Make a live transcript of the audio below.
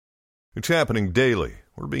It's happening daily.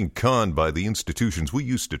 We're being conned by the institutions we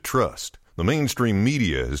used to trust. The mainstream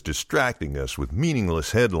media is distracting us with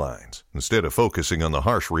meaningless headlines instead of focusing on the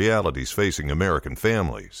harsh realities facing American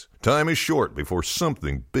families. Time is short before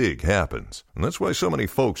something big happens, and that's why so many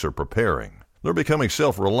folks are preparing. They're becoming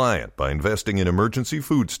self-reliant by investing in emergency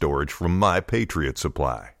food storage from My Patriot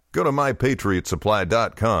Supply. Go to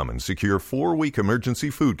MyPatriotSupply.com and secure 4-week emergency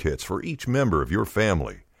food kits for each member of your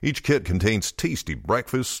family. Each kit contains tasty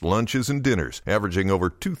breakfasts, lunches, and dinners, averaging over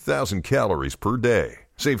 2,000 calories per day.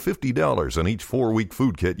 Save $50 on each 4-week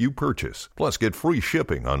food kit you purchase. Plus, get free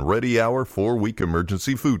shipping on Ready Hour 4-week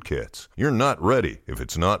emergency food kits. You're not ready if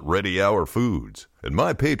it's not Ready Hour Foods. At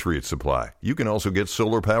My Patriot Supply, you can also get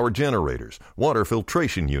solar-powered generators, water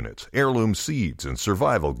filtration units, heirloom seeds, and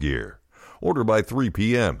survival gear. Order by 3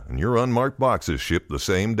 p.m. and your unmarked boxes ship the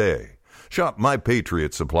same day. Shop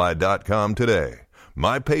MyPatriotSupply.com today.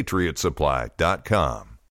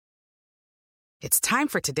 MyPatriotSupply.com. It's time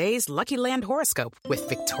for today's Lucky Land horoscope with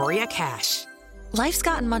Victoria Cash. Life's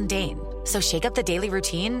gotten mundane, so shake up the daily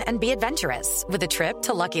routine and be adventurous with a trip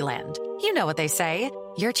to Lucky Land. You know what they say,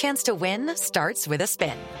 your chance to win starts with a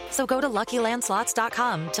spin. So go to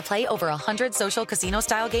LuckyLandSlots.com to play over 100 social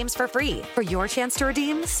casino-style games for free for your chance to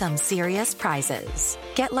redeem some serious prizes.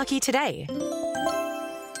 Get lucky today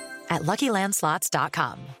at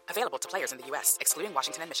LuckyLandSlots.com. Available to players in the U.S., excluding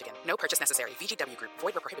Washington and Michigan. No purchase necessary. VGW Group.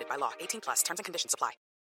 Void where prohibited by law. 18+. Terms and conditions apply.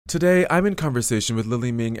 Today, I'm in conversation with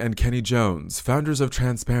Lily Ming and Kenny Jones, founders of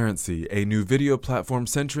Transparency, a new video platform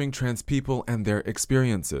centering trans people and their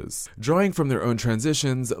experiences. Drawing from their own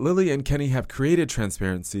transitions, Lily and Kenny have created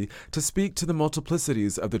Transparency to speak to the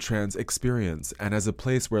multiplicities of the trans experience and as a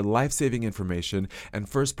place where life-saving information and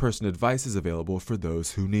first-person advice is available for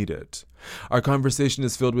those who need it. Our conversation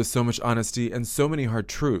is filled with so much honesty and so many hard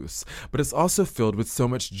truths, but it's also filled with so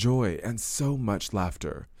much joy and so much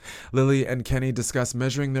laughter. Lily and Kenny discuss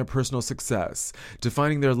measuring their personal success,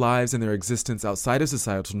 defining their lives and their existence outside of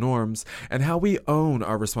societal norms, and how we own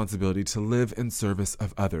our responsibility to live in service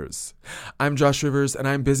of others. I'm Josh Rivers, and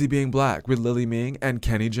I'm busy being black with Lily Ming and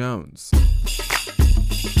Kenny Jones.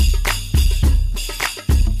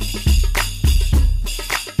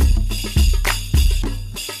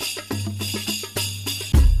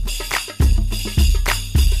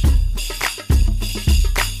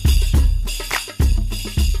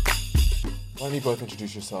 Why don't you both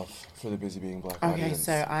introduce yourself for the Busy Being Black audience?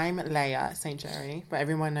 Okay, so I'm Leia St. Jerry, but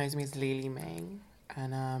everyone knows me as Lily Ming.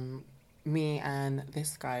 And me and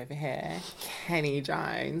this guy over here, Kenny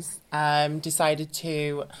Jones, decided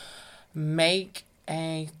to make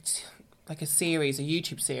a series, a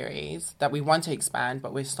YouTube series that we want to expand,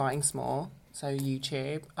 but we're starting small, so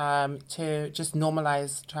YouTube, to just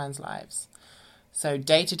normalize trans lives. So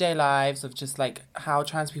day-to-day lives of just like how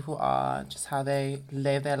trans people are, just how they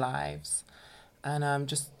live their lives. And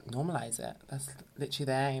just normalize it. That's literally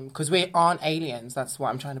the aim. Because we aren't aliens. That's what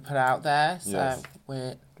I'm trying to put out there. So yes.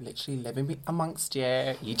 We're literally living amongst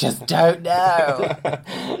you. You just don't know.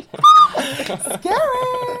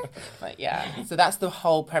 Scary. But yeah, so that's the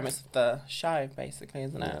whole premise of the show, basically,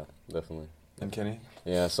 isn't it? Yeah, definitely. And Kenny?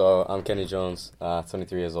 Yeah, so I'm Kenny Jones,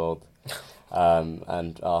 23 years old.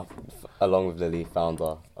 And along with Lily,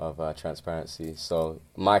 founder of Transparency. So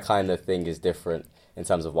my kind of thing is different in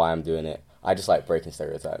terms of why I'm doing it. I just like breaking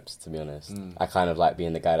stereotypes, to be honest. I kind of like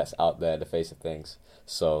being the guy that's out there, the face of things.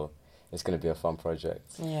 So it's going to be a fun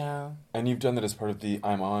project. Yeah. And you've done that as part of the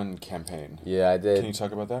I'm On campaign. Yeah, I did. Can you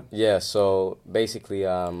talk about that? Yeah, so basically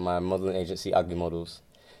my modeling agency, Ugly Models.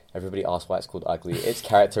 Everybody asks why it's called Ugly. It's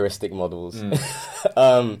characteristic models.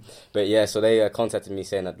 But yeah, so they contacted me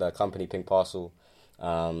saying that the company Pink Parcel,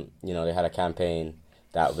 they had a campaign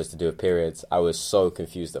that was to do with periods. I was so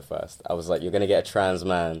confused at first. I was like, you're going to get a trans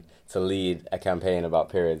man to lead a campaign about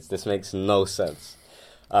periods. This makes no sense.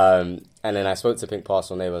 And then I spoke to Pink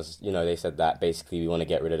Parcel, and they said that basically we want to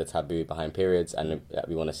get rid of the taboo behind periods, and that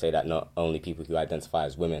we want to say that not only people who identify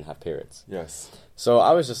as women have periods. Yes. So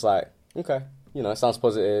I was just like, okay, it sounds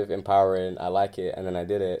positive, empowering, I like it, and then I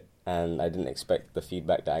did it, and I didn't expect the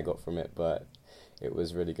feedback that I got from it, but it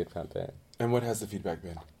was a really good campaign. And what has the feedback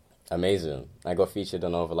been? Amazing. I got featured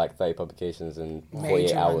on over 30 publications in 48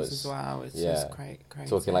 Major hours. ones as well. It's just crazy.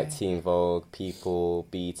 Talking like Teen Vogue, People,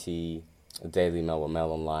 BT, Daily Mail,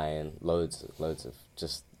 Mail Online, loads of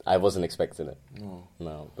just... I wasn't expecting it. Oh.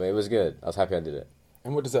 No, but it was good. I was happy I did it.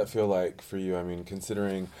 And what does that feel like for you? I mean,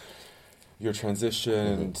 considering your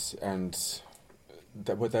transition and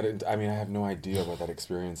I have no idea what that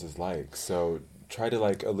experience is like. So try to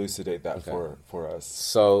elucidate that for us.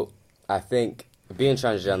 So I think being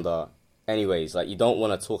transgender, anyways, you don't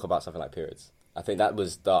want to talk about something like periods. I think that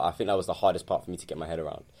was the hardest part for me to get my head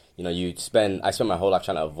around. You know, I spent my whole life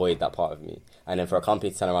trying to avoid that part of me, and then for a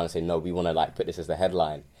company to turn around and say, no, we want to like put this as the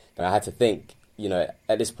headline, and I had to think, you know,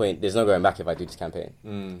 at this point, there's no going back if I do this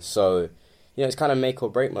campaign. So, you know, it's kind of make or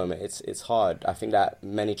break moment. It's hard. I think that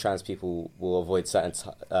many trans people will avoid certain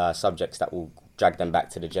subjects that will drag them back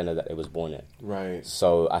to the gender that they was born in. Right.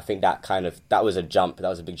 So I think that was a jump. That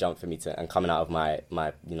was a big jump for me and coming out of my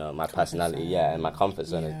you know, my personality, and my comfort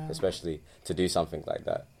zone, especially to do something like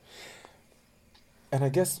that. And I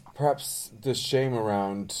guess perhaps the shame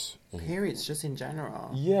around periods just in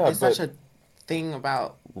general. Yeah, it's such a thing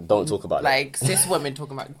about don't talk about like cis women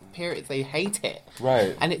talking about periods. They hate it,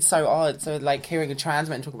 right? And it's so odd. So like hearing a trans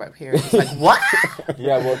man talk about periods, it's like what?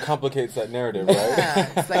 Yeah, well, it complicates that narrative, right? Yeah,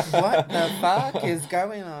 it's like what the fuck is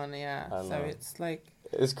going on? Yeah, so it's like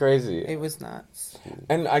it's crazy. It was nuts.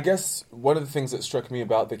 And I guess one of the things that struck me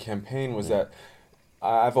about the campaign was that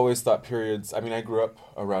I've always thought periods. I mean, I grew up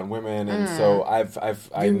around women, and so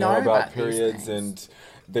I know about periods, and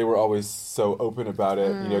they were always so open about it,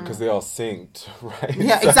 you know, because they all synced, right?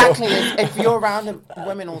 Yeah, so. Exactly. If you're around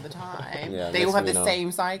women all the time, they all have the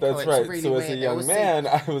same cycle. That's right. Really so weird. As a young man,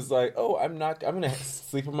 I was like, oh, I'm going to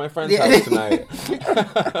sleep at my friend's house tonight,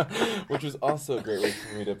 which was also a great way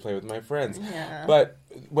for me to play with my friends. Yeah. But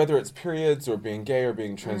whether it's periods or being gay or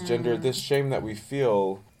being transgender, this shame that we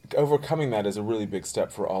feel, overcoming that is a really big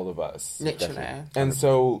step for all of us. Literally. And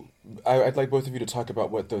so I'd like both of you to talk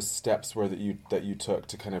about what those steps were that you took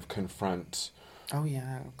to kind of confront. Oh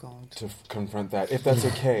yeah, oh God. To confront that, if that's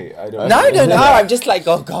okay. I don't. No. I'm just like,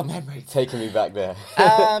 oh God, memory taking me back there.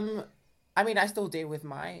 I mean, I still deal with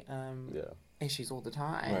my issues all the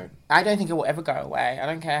time. Right. I don't think it will ever go away. I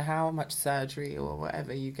don't care how much surgery or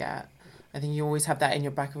whatever you get. I think you always have that in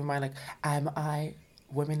your back of your mind, like, am I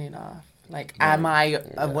woman enough? Like, am I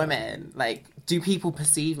a woman? Like, do people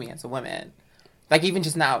perceive me as a woman? Like, even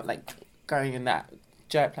just now, like, going in that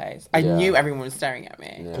jerk place, I knew everyone was staring at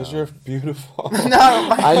me. Because you're beautiful. No.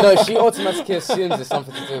 I know, she automatically assumes it's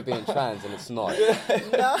something to do with being trans, and it's not.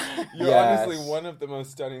 No. You're honestly one of the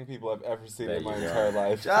most stunning people I've ever seen in my entire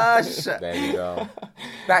life. Josh. There you go.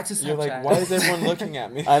 Back to Snapchat. You're like, why is everyone looking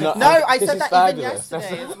at me? I know. No, I said that even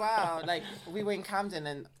yesterday as well. Like, we were in Camden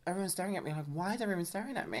and everyone's staring at me. Like, why is everyone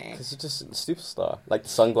staring at me? Because you're just a superstar. Like the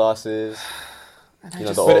sunglasses. You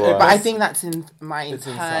know, but I think that's in my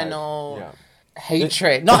internal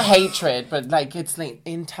hatred. Not hatred, but like it's like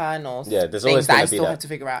internal things that I still have to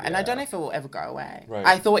figure out. And I don't know if it will ever go away. Right.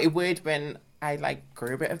 I thought it would when I like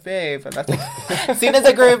grew a bit of boob, and that's like, as soon as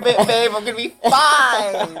I grew a bit of boob, I'm gonna be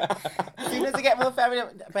fine. As soon as I get more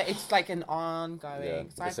feminine, but it's like an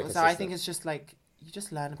ongoing cycle. So I think it's just like you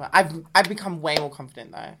just learn about. I've become way more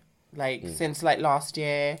confident though. Like since like last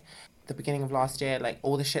year, the beginning of last year, like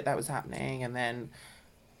all the shit that was happening, and then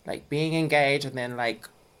like being engaged, and then like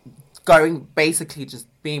going basically just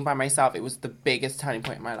being by myself. It was the biggest turning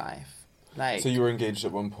point in my life. Like, so you were engaged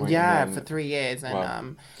at one point? Yeah, for 3 years,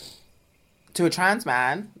 and to a trans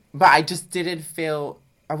man, but I just didn't feel.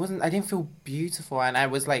 I didn't feel beautiful, and I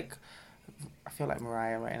was like, I feel like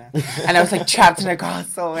Mariah right now, and I was like trapped in a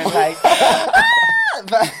castle, and like,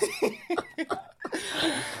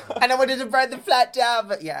 and I wanted to burn the flat down,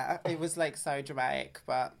 but yeah, it was like so dramatic.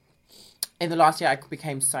 But in the last year, I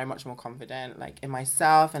became so much more confident, like in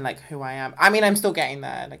myself and like who I am. I mean, I'm still getting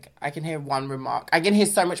there. Like, I can hear one remark. I can hear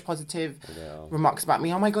so much positive remarks about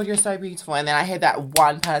me. Oh my God, you're so beautiful. And then I hear that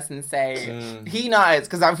one person say, he knows,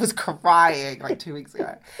 because I was crying like 2 weeks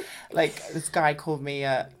ago. Like, this guy called me,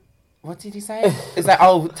 what did he say? It's like,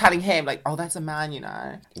 telling him, like, oh, that's a man, you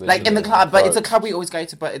know. Like, in the club. But it's a club we always go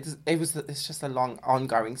to. But it's just a long,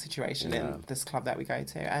 ongoing situation in this club that we go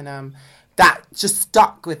to. And, that just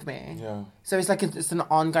stuck with me. Yeah. So it's like it's an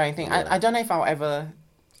ongoing thing. Yeah. I don't know if I'll ever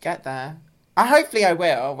get there. Hopefully I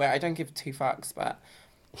will, where I don't give 2 fucks, but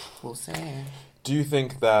we'll see. Do you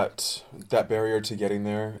think that barrier to getting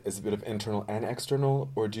there is a bit of internal and external?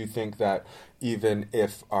 Or do you think that even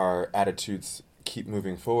if our attitudes keep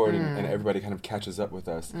moving forward and everybody kind of catches up with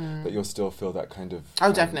us, that you'll still feel that kind of...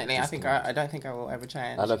 Oh, definitely. I think I don't think I will ever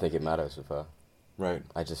change. I don't think it matters with her. Right.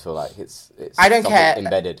 I just feel like it's I don't care.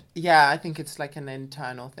 Embedded. Yeah, I think it's like an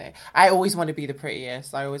internal thing. I always want to be the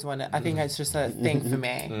prettiest. I think it's just a thing for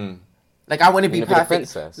me. Like, I want to be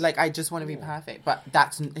perfect. Like, I just want to be perfect. But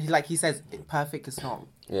that's, like he says, perfect is not.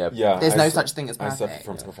 Yeah. There's no such thing as perfect. I suffer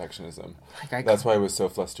from perfectionism. That's why I was so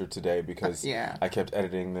flustered today, because I kept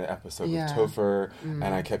editing the episode with Topher, and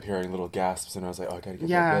I kept hearing little gasps, and I was like, oh, I gotta get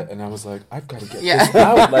that bit. And I was like, I've got to get this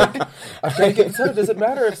out. Like, I've got to get this out. It doesn't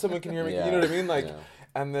matter if someone can hear me. You know what I mean? Like,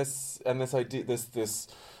 and this idea, this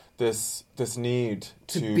this need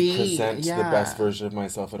to be, present the yeah. best version of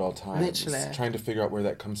myself at all times. Literally. Trying to figure out where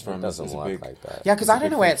that comes from. It doesn't is a work big, like that. Yeah, because it's a I don't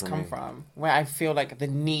big know where thing it's for come me. from. Where I feel like the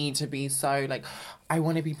need to be so like, I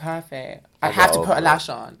want to be perfect. I I have got to put over a it. lash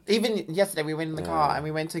on. Even yesterday, we went in the car and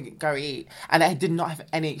we went to go eat, and I did not have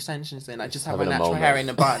any extensions in. I just had my having a natural moment. hair in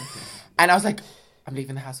a bun, and I was like, I'm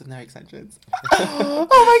leaving the house with no extensions. Oh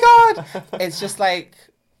my god! It's just like,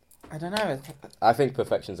 I don't know. I think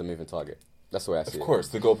perfection's a moving target. That's the way I see it. Of course,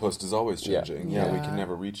 the goalpost is always Yeah. changing. Yeah, we Yeah. can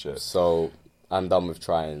never reach it. So I'm done with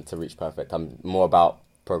trying to reach perfect. I'm more about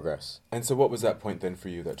progress. And so, what was that point then for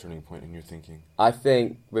you? That turning point in your thinking? I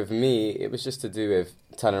think with me, it was just to do with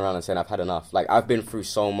turning around and saying I've had enough. Like, I've been through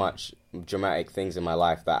so much dramatic things in my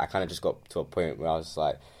life that I kind of just got to a point where I was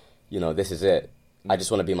like, you know, this is it. I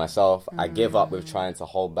just want to be myself. I give up with trying to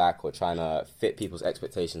hold back or trying to fit people's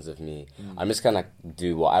expectations of me. I'm just going to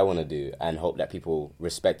do what I want to do and hope that people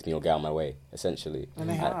respect me or get out of my way, essentially. And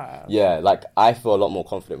they have. Yeah, like, I feel a lot more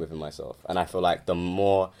confident within myself. And I feel like the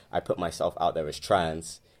more I put myself out there as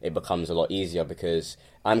trans, it becomes a lot easier because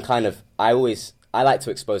I'm kind of, I like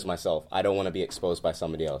to expose myself. I don't want to be exposed by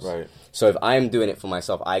somebody else. Right. So if I'm doing it for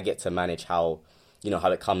myself, I get to manage how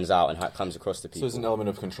it comes out and how it comes across to So people. there's an element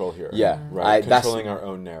of control here. Yeah. Right. That's- Controlling our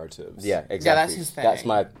own narratives. Yeah, exactly. that's his thing.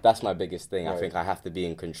 That's my biggest thing. I Right. think I have to be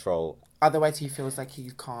in control. Otherwise, he feels like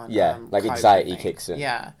he can't. Yeah, like cope, anxiety I think. kicks in.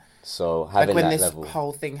 Yeah. So Like having when that this level.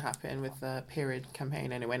 whole thing happened with the period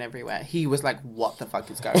campaign and it went everywhere, he was like, "What the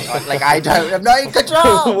fuck is going on? Like, I'm not in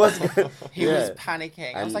control." What's good? He Yeah. was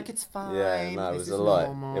panicking. I was And- like, "It's fine. Yeah, no, it This was is a lot.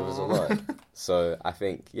 normal." It was a lot. So I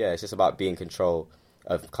think, yeah, it's just about being in control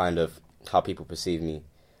of kind of how people perceive me.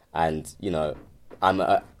 And,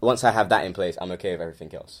 once I have that in place, I'm okay with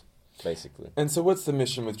everything else, basically. And so, what's the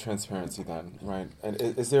mission with transparency then, right? And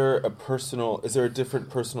is there a different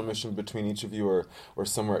personal mission between each of you, or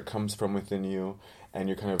somewhere it comes from within you, and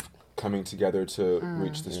you're kind of coming together to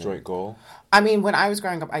reach this joint goal? I mean, when I was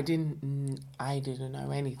growing up, I didn't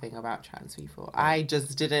know anything about trans people. I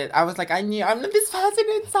just did it. I was like, I knew I'm this person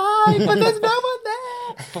inside, but there's no one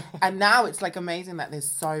there. And now it's like amazing that there's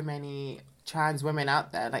so many trans women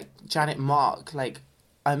out there, like Janet Mock, like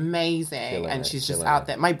amazing, Killing and it, she's just killing out it.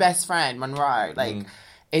 there. My best friend Monroe, like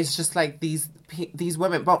it's just like these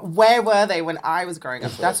women. But where were they when I was growing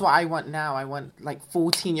up? That's what I want now. I want like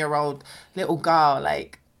 14-year-old little girl,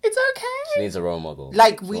 like it's okay. She needs a role model.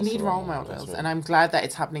 Like, She we wants need a role models, That's right. and I'm glad that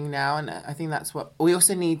it's happening now, and I think that's what... We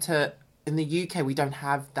also need to... In the UK, we don't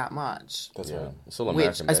have that much, That's Yeah, right. it's all which,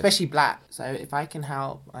 American based. especially black, so if I can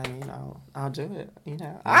help, I mean, I'll do it,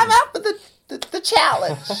 I'm up for the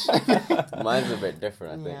challenge. Mine's a bit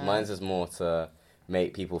different, I think. Yeah. Mine's is more to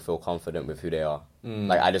make people feel confident with who they are.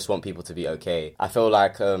 Like, I just want people to be okay. I feel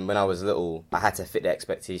like when I was little, I had to fit the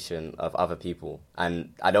expectation of other people.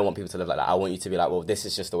 And I don't want people to live like that. I want you to be like, well, this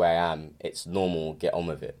is just the way I am. It's normal. Get on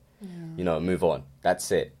with it. Move on.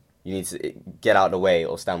 That's it. You need to get out of the way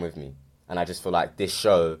or stand with me. And I just feel like this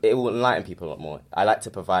show, it will enlighten people a lot more. I like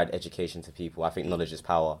to provide education to people. I think knowledge is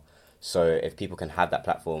power. So if people can have that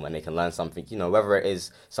platform and they can learn something, whether it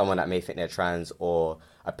is someone that may think they're trans or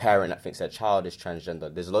a parent that thinks their child is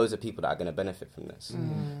transgender, there's loads of people that are going to benefit from this.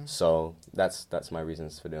 So that's my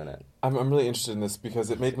reasons for doing it. I'm really interested in this because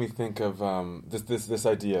it made me think of this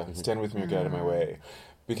idea, stand with me or get out of my way.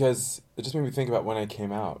 Because it just made me think about when I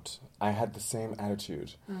came out. I had the same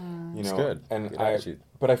attitude, It's good. and Good attitude.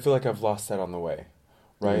 but I feel like I've lost that on the way,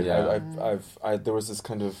 right? Yeah. There was this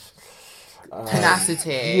kind of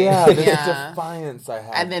Tenacity. this defiance I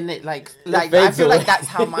had. And then it like I fades feel away. like that's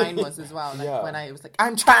how mine was as well. Like Yeah. when I was like,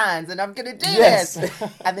 I'm trans and I'm gonna do Yes. this,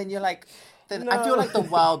 and then you're like, I feel like the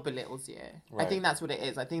world belittles you. I Right. think that's what it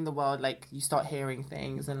is. I think the world, like, you start hearing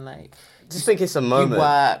things and like Just think it's a you moment.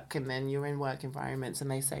 work and then you're in work environments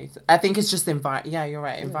and they say, I think it's just yeah, you're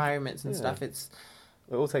right, environments and stuff. It's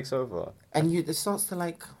It all takes over. and it starts to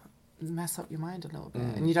like mess up your mind a little bit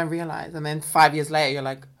and you don't realize, and then 5 years later you're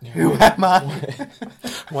like, who am I?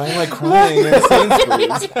 Why am I crying in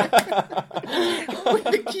Sainsbury's? With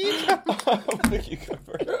the cucumber. The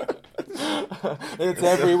cucumber. It's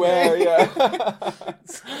everywhere, yeah.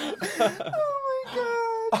 Oh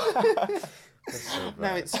my god.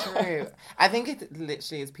 No, it's true. I think it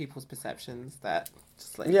literally is people's perceptions that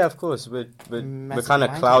just like Yeah, of course. We're Mess kind with of mind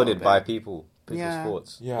a clouded little by bit. people's Yeah.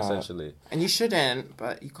 thoughts, Yeah. essentially. and you shouldn't,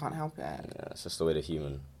 but you can't help it. Yeah, it's just the way the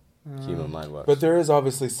human mind works. But there is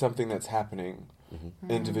obviously something that's happening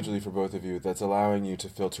individually for both of you that's allowing you to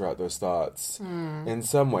filter out those thoughts in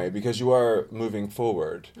some way because you are moving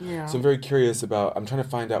forward. Yeah. So I'm very curious about. I'm trying to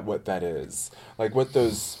find out what that is. Like what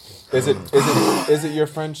those. Is it your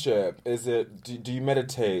friendship? Is it do you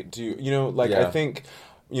meditate? Do you like Yeah. I think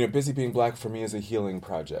Busy Being Black for me is a healing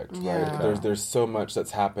project, right? Yeah. There's so much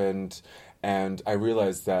that's happened, and I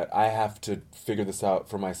realized that I have to figure this out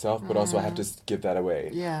for myself, but also I have to give that away.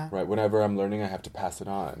 Yeah. Right? Whenever I'm learning, I have to pass it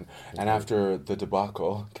on. And after the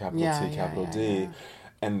debacle, capital T, capital D,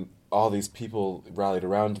 and all these people rallied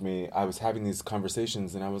around me, I was having these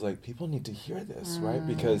conversations, and I was like, people need to hear this, right?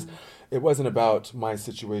 Because it wasn't about my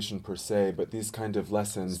situation per se, but these kind of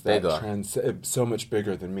lessons that so much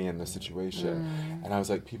bigger than me in the situation. And I was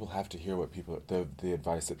like, people have to hear what the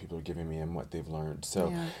advice that people are giving me and what they've learned.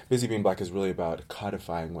 So Busy Being Black is really about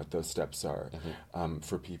codifying what those steps are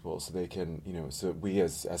for people, so they can, so we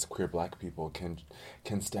as queer Black people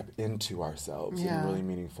can step into ourselves in a really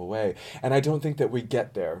meaningful way. And I don't think that we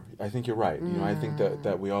get there. I think you're right. I think that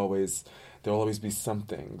there'll always be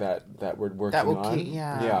something that we're working on.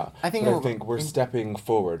 Yeah. I think we're stepping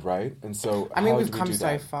forward, right? And so we've come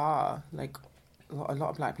so far. Like a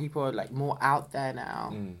lot of Black people are like more out there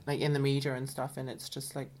now, like in the media and stuff, and it's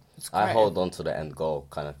just like it's great. I hold on to the end goal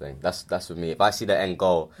kind of thing. That's with me. If I see the end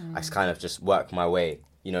goal, I kind of just work my way.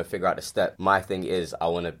 Figure out the step. My thing is, I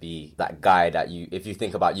want to be that guy that if you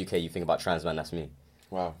think about UK, you think about trans man. That's me.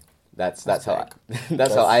 Wow. That's how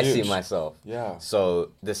I see huge. myself. Yeah.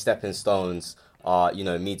 So the stepping stones are,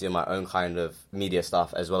 me doing my own kind of media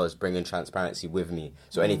stuff as well as bringing transparency with me.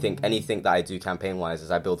 So anything that I do campaign wise as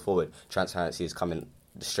I build forward, transparency is coming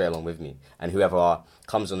straight along with me. And whoever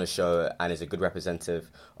comes on the show and is a good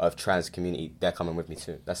representative of trans community, they're coming with me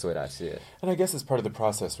too. That's the way that I see it. And I guess it's part of the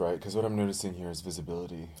process, right? Because what I'm noticing here is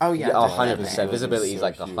visibility. Oh yeah, 100%. Visibility is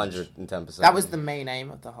like 110%. That was the main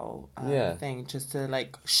aim of the whole thing, just to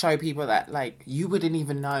like show people that like you wouldn't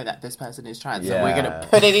even know that this person is trans, so we're gonna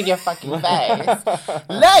put it in your fucking face.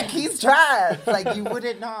 Look, he's trans. Like you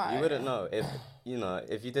wouldn't know. You wouldn't know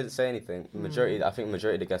if you didn't say anything. I think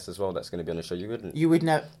majority of the guests as well that's going to be on the show, you wouldn't. You would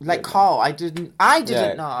know. Like Cole, I didn't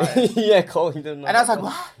know. Yeah, Cole, you didn't know. And I was like,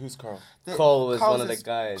 what? Who's Carl? Cole was one of the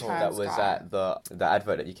guys that was at the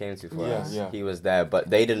advert that you came to for us. Yeah. He was there, but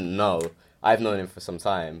they didn't know. I've known him for some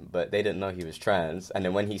time, but they didn't know he was trans. And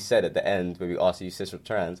then when he said at the end, when we asked you sis were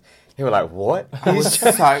trans, they were like, what? I was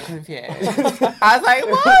so confused. I was like,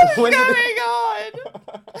 what is going on?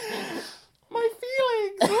 My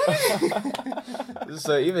feelings.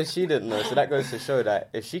 So even she didn't know. So that goes to show that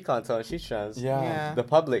if she can't tell she's trans, the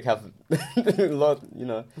public have a lot,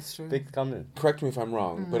 big coming. Correct me if I'm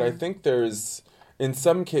wrong, but I think there's in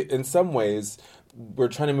some ways we're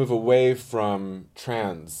trying to move away from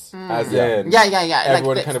trans, as in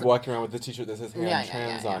everyone kind of walking around with the t-shirt that says "Hey, I'm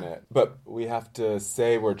trans" on it. But we have to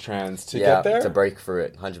say we're trans to get there? to break through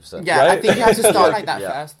it, 100%. Yeah, right? I think you have to start like that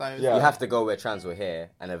first, though. Yeah. You have to go where trans were here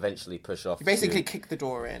and eventually push off. You basically kick the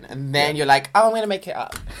door in, and then you're like, oh, I'm going to make it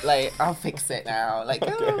up. Like, I'll fix it now. Like,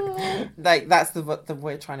 like that's what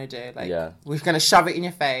we're trying to do. Like, we're going to shove it in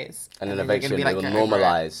your face. And then eventually it will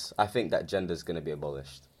normalize. I think that gender's going to be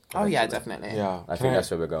abolished. Oh, yeah, definitely. Yeah. I think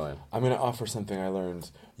that's where we're going. I'm going to offer something I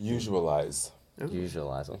learned. Usualize.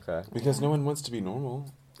 Usualize, okay. Because no one wants to be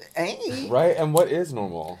normal. Hey. Right? And what is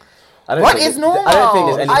normal? What is normal? I don't think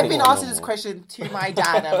there's anything I've been asking normal. this question to my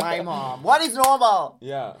dad and my mom. What is normal?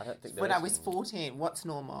 Yeah. I don't think when I was 14, what's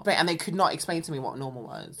normal? And they could not explain to me what normal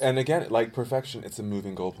was. And again, like perfection, it's a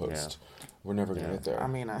moving goalpost. Yeah. We're never going to get there. I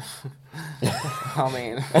mean,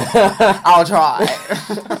 I'll try.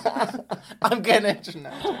 I'm going to.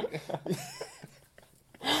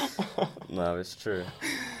 No, it's true.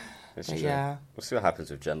 It's true. Yeah. We'll see what happens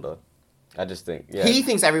with gender. I just think, He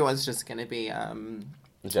thinks everyone's just going to be...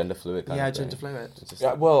 gender fluid kind of thing. Gender fluid.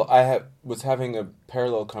 Yeah, well, I was having a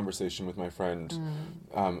parallel conversation with my friend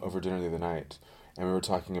over dinner the other night. And we were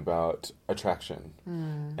talking about attraction.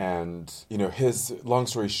 And, his, long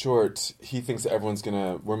story short, he thinks that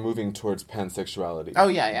we're moving towards pansexuality. Oh,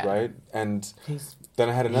 yeah. Right? And then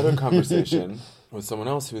I had another conversation with someone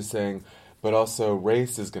else who was saying, but also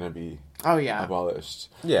race is going to be abolished.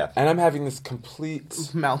 Yeah. And I'm having this complete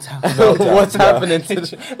meltdown. What's happening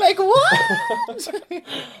to like, what?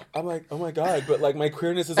 I'm like, oh my God, but like my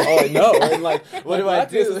queerness is all I know. And like, what do I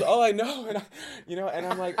do? This is all I know. And and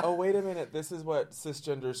I'm like, oh, wait a minute. This is what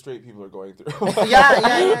cisgender straight people are going through.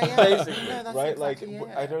 Yeah. Basically. No, that's right? exactly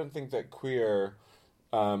like, I don't think that queer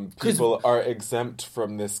people are exempt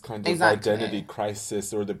from this kind of identity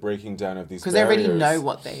crisis or the breaking down of these barriers. Because they already know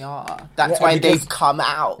what they are. That's why they've come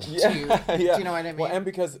out. Do you know what I mean? Well, and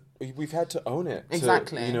because we've had to own it.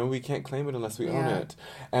 Exactly. We can't claim it unless we own it.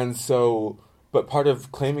 And so But part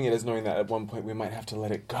of claiming it is knowing that at one point we might have to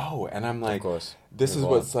let it go. And I'm like, course. this is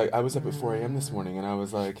what's like, I was up at 4 a.m. this morning and I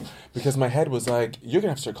was like, because my head was like, you're going to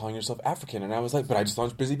have to start calling yourself African. And I was like, but I just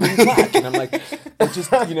launched Busy Being Black. And I'm like, it just,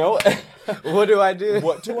 you know. What do I do?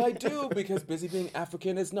 What do I do? Because Busy Being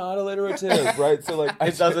African is not alliterative, right? So like,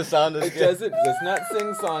 It doesn't sound as it good. doesn't. It's not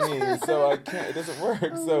sing-songy, so I can't. It doesn't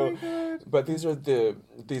work. But these are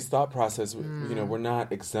these thought process. You know, we're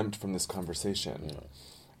not exempt from this conversation,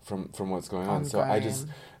 from what's going on. So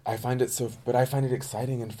I find it but I find it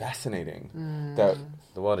exciting and fascinating that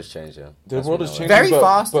The world has changed, yeah. the world is changing Very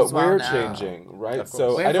fast but as well we're now. changing, right? Of course.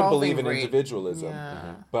 So We're I don't evolving believe in really- individualism,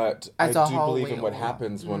 Yeah. but As I a do whole, believe we in what all-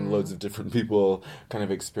 happens when loads of different people kind of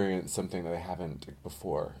experience something that they haven't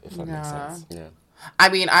before, if that makes Yeah. sense. Yeah. I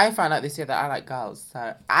mean, I found out this year that I like girls,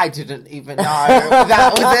 so I didn't even know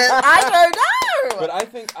that was it. I don't know. But I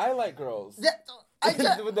think I like girls. I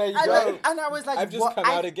just, There you I go. like- and I was like, I've just what? come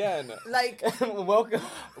out again. Like, Welcome.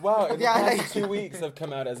 Wow, in the Yeah, past like- 2 weeks, I've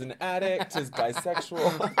come out as an addict, as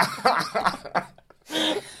bisexual, as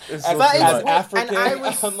But it's weird, African. and I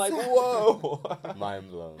was I'm like, whoa.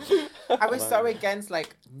 Mind blown. I was so against,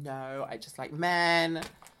 like, no, I just like men.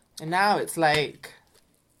 And now it's like,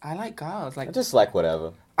 I like girls. Like, Just like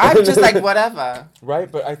whatever. I'm just like, whatever. Right,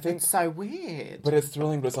 but I think... It's so weird. But it's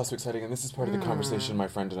thrilling, but it's also exciting. And this is part of the conversation my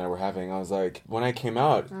friend and I were having. I was like, when I came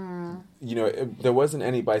out, you know, there wasn't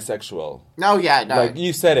any bisexual. No, yeah, no. Like,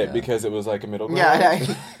 you said it because it was like a middle ground. Yeah,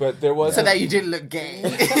 yeah. But there wasn't... So that you didn't look gay.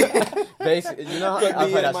 Basically, you know, But I've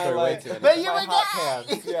me heard and that my, story way like, too many But times. you my were hot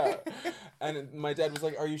gay. pants, yeah. And my dad was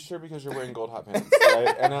like, "Are you sure because you're wearing gold hot pants?"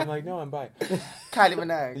 Right? And I'm like, "No, I'm bi." Kylie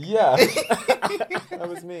Minogue. Yeah, that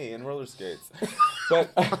was me in roller skates.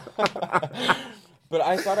 But but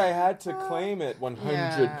I thought I had to claim it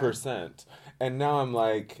 100%, and now I'm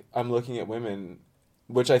like, I'm looking at women.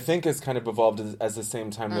 Which I think has kind of evolved as the same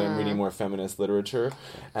time that I'm reading more feminist literature,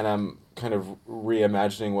 and I'm kind of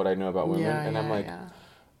reimagining what I know about women, and I'm like,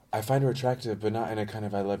 I find her attractive, but not in a kind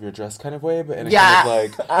of I love your dress kind of way, but in a Yeah.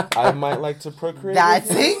 kind of like, I might like to procreate. That's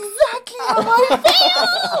with you. exactly how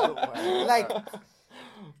I feel. Like,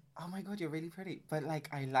 oh my god, you're really pretty, but like,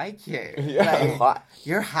 I like you. Yeah. Like, Hot.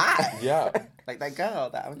 you're hot. Yeah. Like that girl.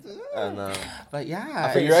 That was. And, But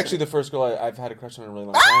yeah. But you're actually the first girl I've had a crush on in a really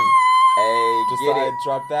long time. hey, Just get thought it. I'd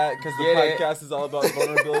drop that because the Get it. podcast is all about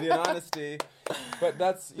vulnerability and honesty. But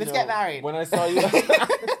that's, you Let's know, get married. When I saw you,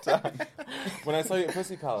 when I saw you at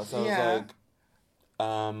Pussy Palace, I was Yeah. like,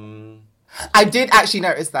 I did actually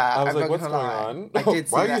notice that. I was I'm like, not what's gonna going lie. on? I did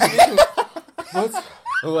see Why are that. you speaking?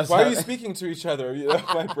 What's Why are you that? speaking to each other? You know,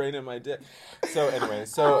 my brain and my dick. So anyway,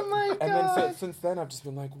 so Oh my and then God. since then I've just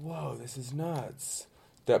been like, whoa, this is nuts.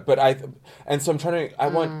 But so I'm trying to. I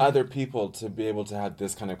want Mm. other people to be able to have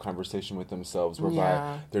this kind of conversation with themselves, whereby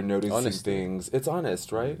Yeah. they're noticing Honesty. things. It's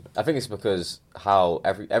honest, right? I think it's because how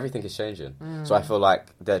everything is changing. So I feel like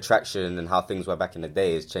the attraction and how things were back in the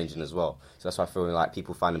day is changing as well. So that's why I feel like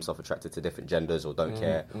people find themselves attracted to different genders or don't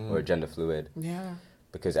care or are gender fluid Yeah.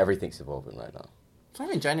 because everything's evolving right now. So I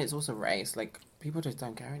mean, gender is also race. Like, people just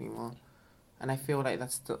don't care anymore. And I feel like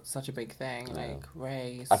that's such a big thing. Like,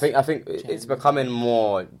 race. I think it's gender. becoming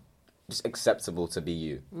more just acceptable to be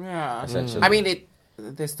you. Yeah. Essentially. I mean,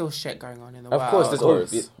 there's still shit going on in the world. Of course, there's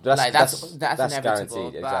course. always Like, that's inevitable,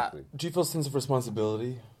 guaranteed. but- Exactly. Do you feel a sense of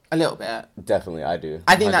responsibility? A little bit. Definitely, I do.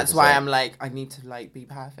 I think that's why 100%. I'm like, I need to like be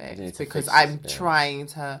perfect You need to because fix I'm it, yeah. trying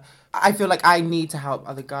to. I feel like I need to help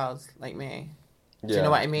other girls like me. Do you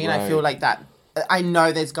know what I mean? I feel right. like that. I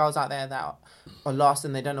know there's girls out there that are lost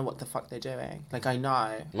and they don't know what the fuck they're doing. Like, I know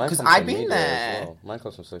Mine because comes I've from been media as there. well. Mine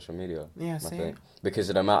comes from social media. Yeah, I same. think. Because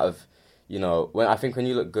of the amount of, you know, when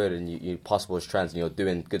you look good and you possible as trans and you're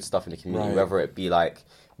doing good stuff in the community, Right. whether it be like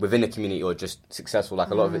within the community or just successful,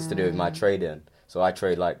 like a lot of it's to do with my trading. So I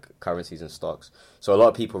trade like currencies and stocks. So a lot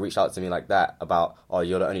of people reach out to me like that about, oh,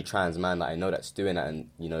 you're the only trans man that I know that's doing that and,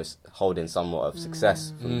 you know, is holding somewhat of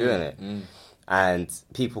success from doing it. And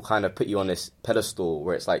people kind of put you on this pedestal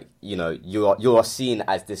where it's like, you know, you are seen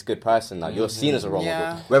as this good person now. You're seen as a role Yeah.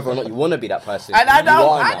 model. Whether or not you want to be that person, And I you know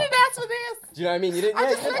are I now. didn't ask for this. Do you know what I mean? You didn't. I yeah,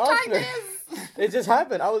 just you look didn't like ask for it. this. It just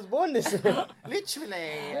happened. I was born this.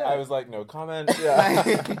 Literally. I was like, no comment.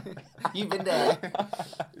 Yeah. You've been there.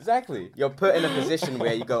 Exactly. You're put in a position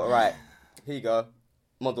where you go, all right, here you go,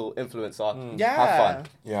 model, influencer, Yeah. have fun.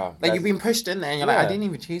 Yeah. Like, you've been pushed in there and you're like, I Yeah. didn't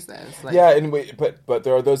even choose this. Like, Yeah, and but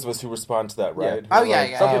there are those of us who respond to that, right? Yeah. Who Oh, yeah, are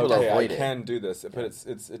like, yeah. Some people okay, avoid I it. can do this, but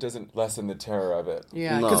it doesn't lessen the terror of it.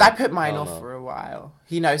 Yeah, No. because I put mine No, off no. for a while.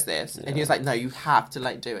 He knows this, and he was like, "No, you have to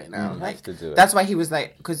like do it now." You Like, have to do it. That's why he was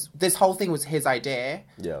like, because this whole thing was his idea,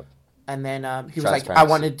 Yeah. And then he was like, I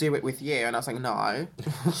want to do it with you. And I was like, no.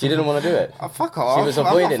 She didn't want to do it. Oh, fuck off. She was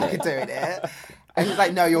avoiding I'm it. not doing it. And he was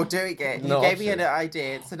like, no, you're doing it. No You gave me option. an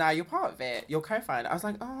idea, so now you're part of it. You're co-founder. I was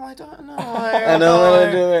like, oh, I don't know. I don't want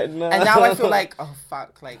to do it. No. And now I feel like, oh,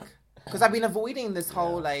 fuck, like... Because I've been avoiding this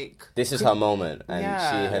whole, like... This is her moment, and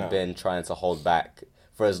Yeah. she had been trying to hold back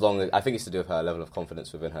for as long as... I think it's to do with her level of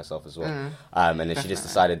confidence within herself as well. And then she just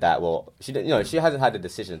decided that, well, she didn't, she hasn't had a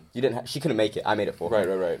decision. She couldn't make it. I made it for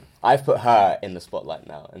her. Right. I've put her in the spotlight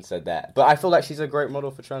now and said that. But I feel like she's a great model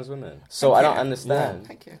for trans women. So I don't understand. Yeah.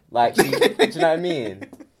 Thank you. Like, do you know what I mean?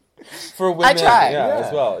 For women, try.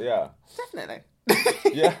 as well, yeah. Definitely.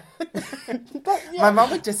 Yeah. My mum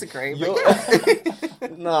would disagree, but yeah.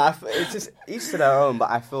 No, it's just each to their own. But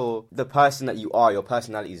I feel the person that you are, your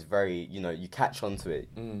personality is very, you catch on to it.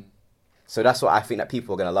 So that's what I think that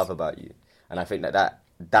people are gonna love about you, and I think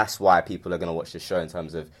that's why people are gonna watch the show in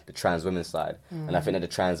terms of the trans women side, and I think that the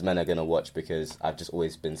trans men are gonna watch because I've just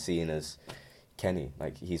always been seen as Kenny.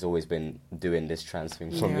 Like, he's always been doing this trans thing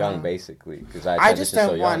from young, basically. Because I just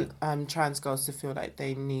don't want trans girls to feel like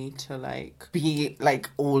they need to, like, be, like,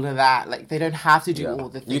 all of that. Like, they don't have to do all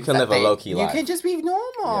the things. You can live a low-key life. You can just be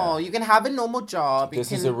normal. You can have a normal job.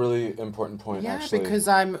 This is a really important point, actually. Yeah, because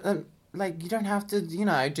I'm... like, you don't have to,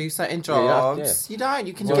 do certain jobs. You don't.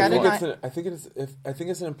 You can get it. I think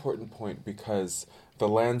it's an important point because the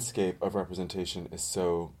landscape of representation is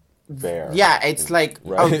so bare. Yeah, it's like,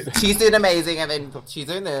 right? Oh, she's doing amazing, and then she's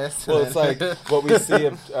doing this. Well, it's like what we see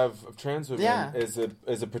of trans women Yeah. is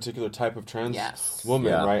a particular type of trans Yes.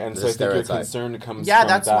 woman, Yeah, right? And the so I think your stereotype. concern comes Yeah, from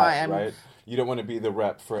that's that, why I'm- right? You don't want to be the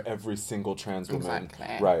rep for every single trans woman,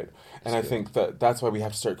 Exactly. right? And I think that's why we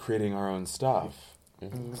have to start creating our own stuff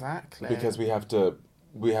Exactly. because we have to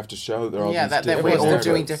show they're all these that different we're all standards.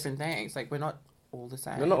 doing different things. Like, we're not all the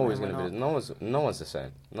same. They're not always We're going to be. No one's the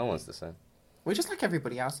same. No one's the same. We're just like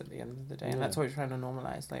everybody else at the end of the day, and that's what we're trying to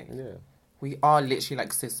normalize. Like, Yeah. we are literally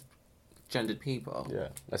like cisgendered people. Yeah.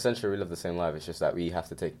 Essentially, we live the same life. It's just that we have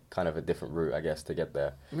to take kind of a different route, I guess, to get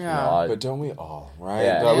there. Yeah. But don't we all, right?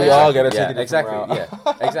 Yeah, No, we exactly. all got to take Yeah, a different exactly.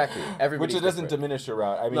 route. Yeah, exactly. Everybody's Which it doesn't different. diminish your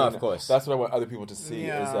route. I mean, No, of course. That's what I want other people to see is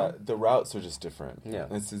Yeah. that the routes are just different. Yeah.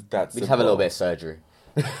 That's We just have a little bit of surgery.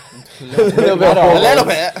 Not all. A little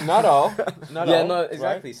bit. Not all. Not Yeah, all. no, right?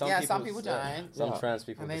 exactly. Yeah, some people don't. Some Yeah. trans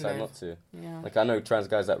people And they decide live. not to. Yeah. Like, I know trans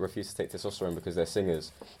guys that refuse to take testosterone because they're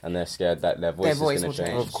singers and they're scared that their voice, voice is will going to change.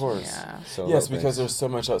 change. Of course. Yeah. So Yes, little because things. there's so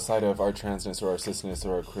much outside of our transness or our cisness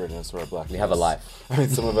or our queerness or our blackness. We have a life. I mean,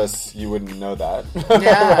 some of us, you wouldn't know that.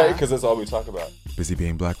 Yeah. Right? Because that's all we talk about. Busy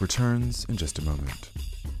Being Black returns in just a moment.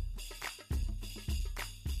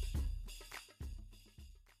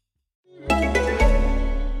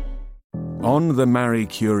 On the Marie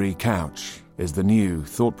Curie Couch is the new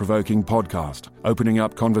thought-provoking podcast, opening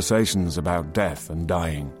up conversations about death and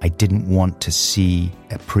dying, I didn't want to see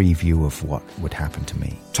a preview of what would happen to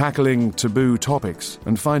me. tackling taboo topics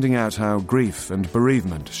and finding out how grief and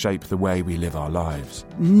bereavement shape the way we live our lives.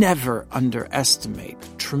 Never underestimate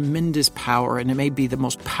tremendous power, and it may be the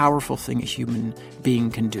most powerful thing a human being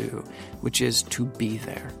can do, which is to be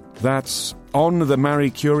there. That's On the Marie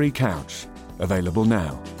Curie Couch, available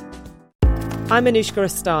now. I'm Anushka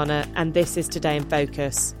Astana, and this is Today in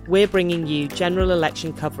Focus. We're bringing you general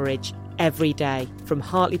election coverage every day from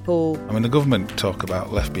Hartlepool. I mean, the government talk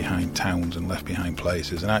about left behind towns and left behind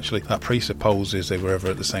places, and actually that presupposes they were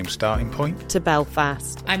ever at the same starting point. To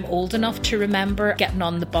Belfast. I'm old enough to remember getting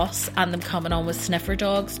on the bus and them coming on with sniffer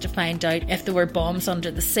dogs to find out if there were bombs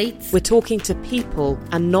under the seats. We're talking to people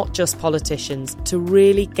and not just politicians to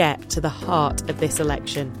really get to the heart of this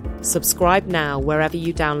election. Subscribe now wherever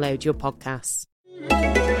you download your podcasts.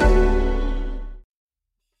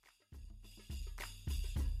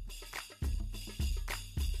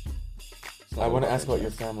 I want to ask about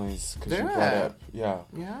your families because you brought up,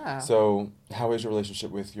 Yeah. So, how is your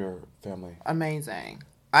relationship with your family? Amazing.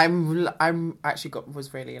 I'm actually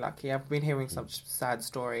was really lucky. I've been hearing such sad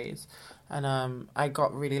stories, and I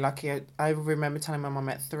got really lucky. I remember telling my mum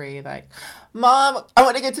at 3, like, "Mom, I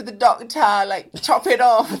want to go to the doctor. Like, chop it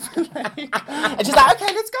off." And she's like,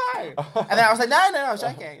 "Okay, let's go." And then I was like, "No, I was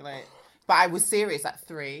joking." Like, but I was serious at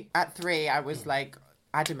 3. At 3, I was like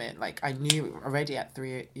adamant. Like, I knew already at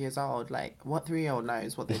 3 years old. Like, what 3-year-old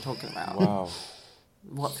knows what they're talking about? Wow.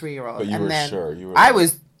 What 3-year-old? But you and were then sure. I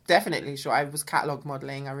was definitely sure. I was catalogue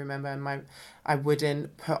modelling, I remember, and I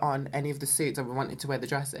wouldn't put on any of the suits. I wanted to wear the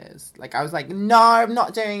dresses. Like, I was like, no, I'm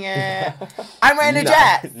not doing it. I'm wearing a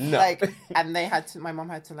dress. No. Like, and my mum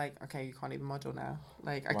had to, like, okay, you can't even model now.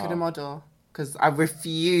 Like, I couldn't model because I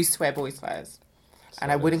refused to wear boys' clothes. And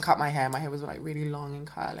I wouldn't cut my hair. My hair was, like, really long and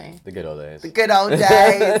curly. The good old days. The good old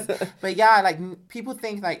days. But yeah, like, people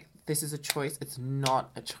think, like, this is a choice. It's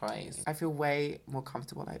not a choice. I feel way more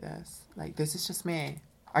comfortable like this. Like, this is just me.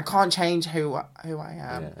 I can't change who I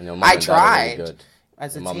am. Yeah, and your mum I and dad are tried really good.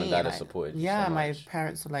 as a Your mum teen. and dad have like, supported you yeah, so my much.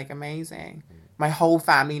 parents are like amazing. My whole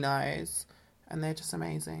family knows, and they're just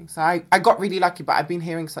amazing. So I got really lucky, but I've been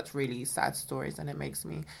hearing such really sad stories, and it makes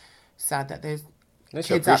me sad that there's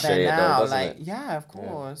kids out there now. Like, yeah, of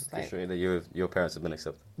course. Yeah, like, appreciate that your parents have been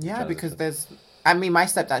accepted. yeah, because my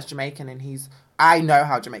stepdad's Jamaican, and I know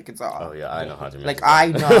how Jamaicans are. Oh yeah, I know how Jamaicans like,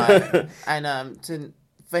 are. I know. And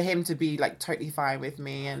for him to be like totally fine with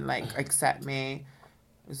me and like accept me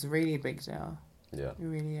was really a big deal. Yeah. It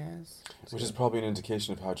really is. Which is probably an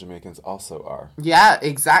indication of how Jamaicans also are. Yeah,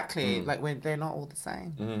 exactly. Like, they're not all the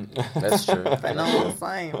same. That's true. They're not all the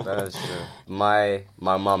same. That is true. My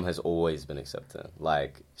mum has always been accepting.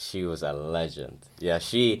 Like, she was a legend. Yeah,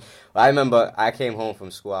 I remember I came home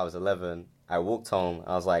from school, I was 11. I walked home,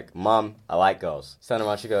 I was like, Mom, I like girls. She turned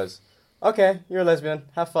around, she goes, okay, you're a lesbian,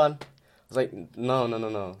 have fun. I was like,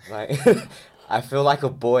 no. Like, I feel like a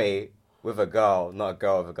boy with a girl, not a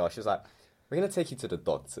girl with a girl. She was like, we're going to take you to the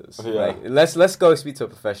doctors. Yeah. Like, let's go speak to a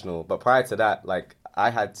professional. But prior to that, like, I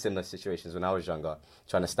had similar situations when I was younger,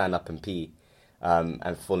 trying to stand up and pee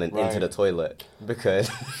and falling into the toilet because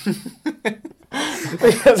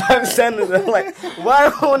I'm standing there like,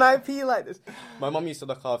 why won't I pee like this? My mum used to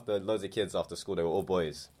look after loads of kids after school. They were all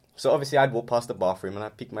boys. So obviously I'd walk past the bathroom and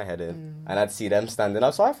I'd peek my head in and I'd see them standing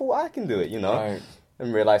up. So I thought I can do it, you know. Right.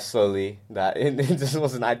 And realised slowly that it just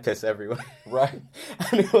wasn't, I'd piss everywhere. Right.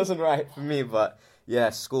 And it wasn't right for me. But yeah,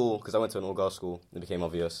 school, because I went to an all-girls school, it became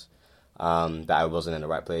obvious that I wasn't in the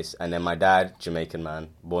right place. And then my dad, Jamaican man,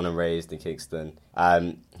 born and raised in Kingston,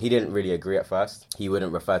 he didn't really agree at first. He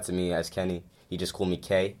wouldn't refer to me as Kenny. He just called me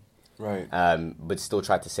Kay. Right. But still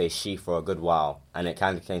tried to say she for a good while. And it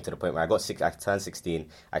kind of came to the point where I turned 16.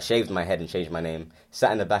 I shaved my head and changed my name.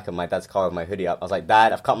 Sat in the back of my dad's car with my hoodie up. I was like,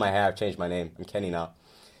 Dad, I've cut my hair. I've changed my name. I'm Kenny now.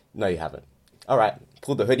 No, you haven't. All right.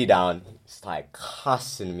 Pulled the hoodie down. He's like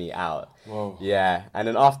cussing me out. Whoa. Yeah. And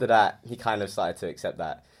then after that, he kind of started to accept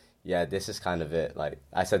that, yeah, this is kind of it. Like,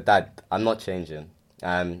 I said, Dad, I'm not changing.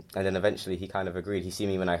 And then eventually he kind of agreed. He seen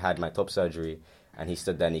me when I had my top surgery. And he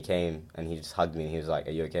stood there and he came and he just hugged me and he was like,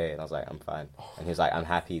 are you okay? And I was like, I'm fine. And he was like, I'm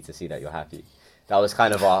happy to see that you're happy. That was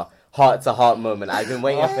kind of our heart-to-heart moment. I've been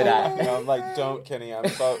waiting for that. You know, I'm like, don't, Kenny. I'm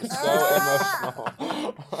so emotional.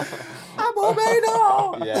 I'm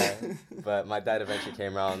all Yeah. But my dad eventually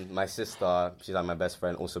came around. My sister, she's like my best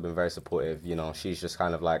friend, also been very supportive. You know, she's just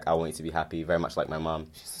kind of like, I want you to be happy, very much like my mum.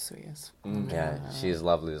 She's the sweetest. Yeah, she's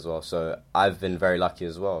lovely as well. So I've been very lucky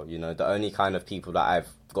as well. You know, the only kind of people that I've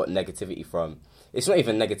got negativity from, it's not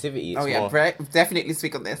even negativity. It's more, definitely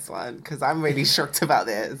speak on this one because I'm really shocked about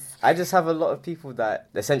this. I just have a lot of people that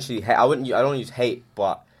essentially hate. I don't use hate,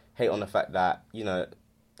 but hate on the fact that, you know,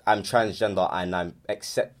 I'm transgender and I'm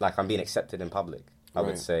being accepted in public. I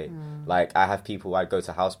would say, like, I have people. I go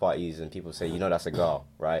to house parties and people say, you know, that's a girl,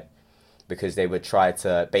 right? Because they would try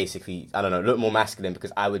to basically, I don't know, look more masculine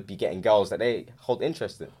because I would be getting girls that they hold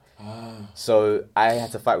interest in. So I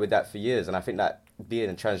had to fight with that for years, and I think that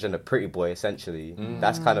being a transgender pretty boy, essentially,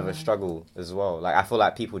 that's kind of a struggle as well. Like, I feel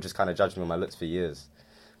like people just kind of judged me on my looks for years.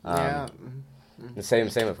 Yeah. The same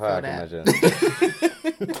with her, I can imagine.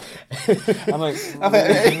 I'm like,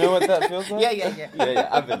 you know what that feels like? Yeah,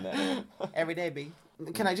 I've been there. Every day, B.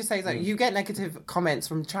 Can I just say that you get negative comments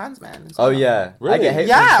from trans men? Oh, yeah. Really? I get hate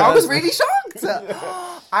Yeah, from I was trans- really shocked.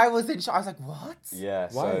 I was in shock. I was like, what? Yeah.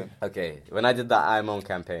 Why? So, okay, when I did that I'm On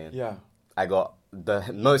campaign, Yeah. I got the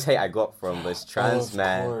most hate I got from was trans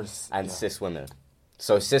men and cis women.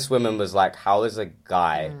 So cis women was like, how is a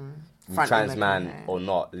guy, trans man or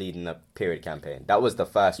not, leading a period campaign? That was the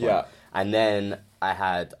first one. Yeah. And then I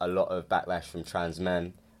had a lot of backlash from trans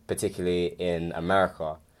men, particularly in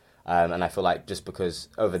America. And I feel like just because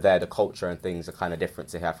over there the culture and things are kind of different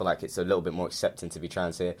to here, I feel like it's a little bit more accepting to be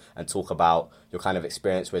trans here and talk about your kind of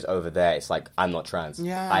experience, whereas over there it's like, I'm not trans.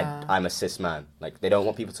 Yeah. I'm a cis man. Like, they don't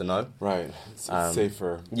want people to know. Right. It's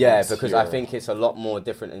safer. Yeah, because I think it's a lot more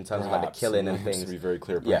different in terms of like the killing and things. To be very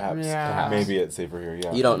clear, Yeah. perhaps. Maybe it's safer here,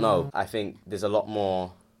 yeah. You don't know. I think there's a lot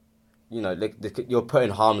more, you know, you're put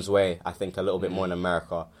in harm's way, I think, a little bit more in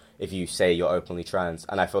America if you say you're openly trans.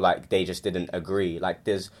 And I feel like they just didn't agree. Like,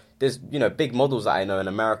 there's you know, big models that I know in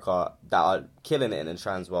America that are killing it in the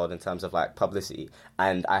trans world in terms of like publicity,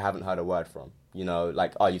 and I haven't heard a word from. You know,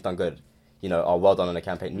 like, oh, you've done good. You know, oh, well done on the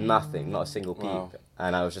campaign. Nothing, not a single peep. Wow.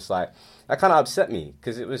 And I was just like, that kind of upset me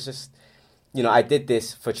because it was just, you know, I did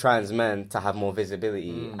this for trans men to have more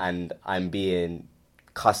visibility, and I'm being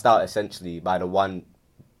cussed out essentially by the one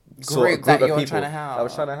group that you're trying to help. I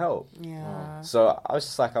was trying to help. Yeah. So I was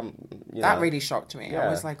just like, that really shocked me. Yeah. I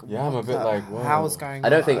was like, yeah, I'm a bit like, whoa. How's going on? I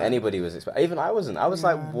don't think anybody was expecting. Even I wasn't. I was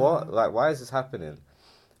like, what? Like, why is this happening?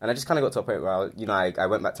 And I just kind of got to a point where, I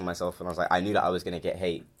went back to myself and I was like, I knew that I was going to get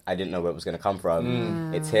hate. I didn't know where it was going to come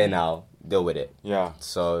from. It's here now. Deal with it. Yeah.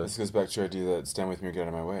 So this goes back to your idea that stand with me or get out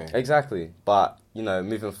of my way. Exactly. But,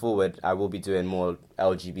 moving forward, I will be doing more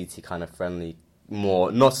LGBT kind of friendly,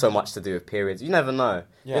 more, not so much to do with periods. You never know.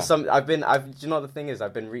 Yeah. The thing is,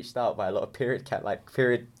 I've been reached out by a lot of period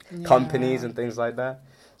companies and things like that.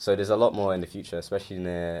 So there's a lot more in the future, especially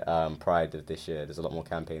near Pride of this year. There's a lot more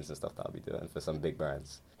campaigns and stuff that I'll be doing for some big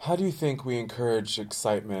brands. How do you think we encourage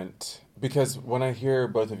excitement? Because when I hear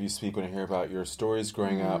both of you speak, when I hear about your stories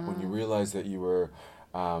growing up, when you realize that you were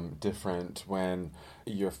different, when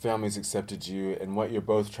your families accepted you and what you're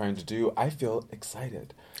both trying to do, I feel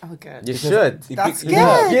excited. Oh, good. You should. That's good.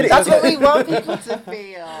 Yeah, that's what we want people to feel.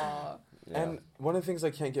 Yeah. And one of the things I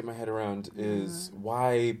can't get my head around is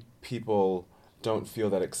why people don't feel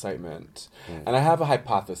that excitement. And I have a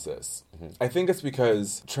hypothesis. I think it's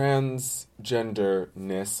because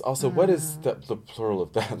transgenderness. Also, what is the plural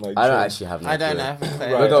of that? Like, I don't actually have no clue. I don't know. Right.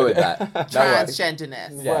 We'll go with that.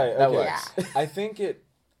 Transgenderness. Yeah, right, that okay. works.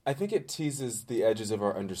 I think it teases the edges of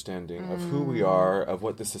our understanding of who we are, of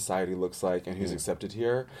what the society looks like, and who's accepted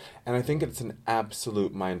here. And I think it's an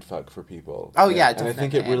absolute mindfuck for people. Oh, yeah, definitely. And I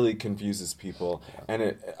think it really confuses people.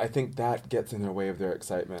 And I think that gets in their way of their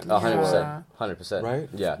excitement. 100%. 100%. Right?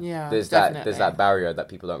 Yeah. Yeah, there's that barrier that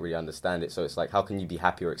people don't really understand it. So it's like, how can you be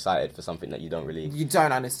happy or excited for something that you don't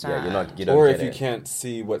understand? Yeah, you don't or get if you it. can't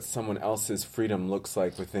see what someone else's freedom looks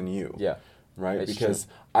like within you. Yeah. Right? It's because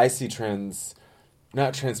true. I see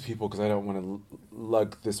not trans people, because I don't want to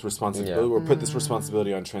lug this responsibility or put this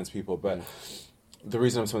responsibility on trans people, but the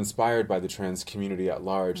reason I'm so inspired by the trans community at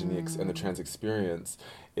large and the trans experience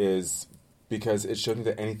is because it showed me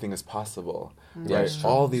that anything is possible. Right?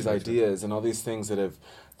 All these ideas and all these things that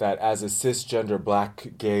as a cisgender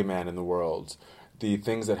black gay man in the world, the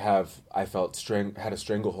things that I felt had a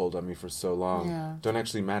stranglehold on me for so long don't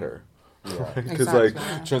actually matter. Because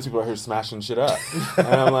trans people are here smashing shit up. And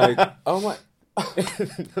I'm like, oh my... I'm a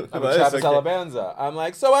Travis Alabanza. I'm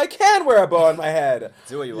like, so I can wear a bow on my head.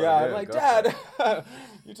 Do what you want to do. Yeah, I'm like, Dad,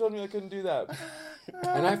 you told me I couldn't do that.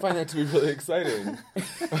 And I find that to be really exciting.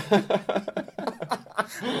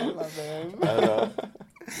 I love him. I don't know.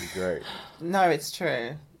 Great. No, it's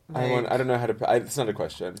true. I don't know how to... it's not a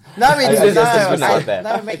question. No, it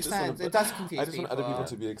does. makes sense. It does confuse people. I just want other people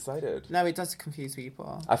to be excited. No, it does confuse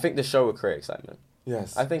people. I think the show will create excitement.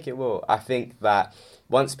 Yes. I think it will. I think that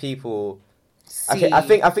once people... Okay, I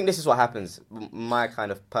think this is what happens. My kind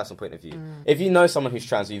of personal point of view. If you know someone who's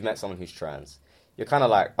trans, or you've met someone who's trans, you're kind of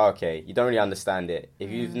like, okay, you don't really understand it.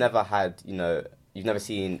 If you've never had, you've never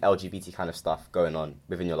seen LGBT kind of stuff going on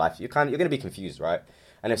within your life, you're going to be confused, right?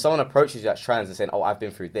 And if someone approaches you that's trans and saying, oh, I've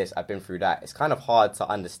been through this, I've been through that, it's kind of hard to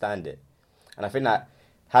understand it. And I think that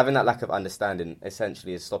having that lack of understanding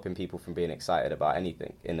essentially is stopping people from being excited about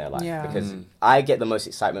anything in their life. Yeah. Because I get the most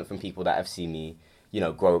excitement from people that have seen me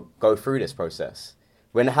go through this process.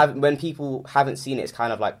 When people haven't seen it, it's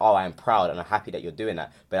kind of like, oh, I'm proud and I'm happy that you're doing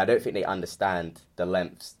that. But I don't think they understand the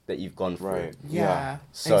lengths that you've gone through. Right. Yeah.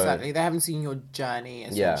 So, exactly. They haven't seen your journey,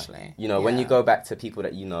 essentially. Yeah. When you go back to people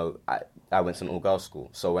that I went to an all-girls school.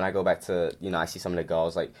 So when I go back to, I see some of the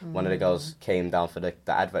girls, like one of the girls came down for the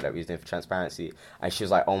advert that we was doing for Transparency. And she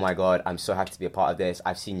was like, oh my God, I'm so happy to be a part of this.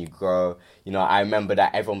 I've seen you grow. I remember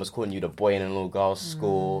that everyone was calling you the boy in an all-girls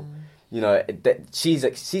school. She's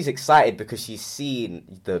excited because she's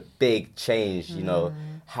seen the big change,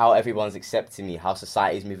 how everyone's accepting me, how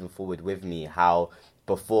society's moving forward with me, how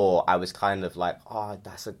before I was kind of like, oh,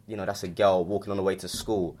 that's a girl walking on the way to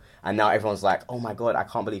school. And now everyone's like, oh my God, I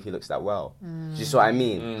can't believe he looks that well. Do you see what I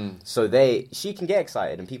mean? So she can get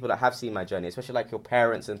excited, and people that have seen my journey, especially like your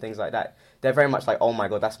parents and things like that, they're very much like, oh my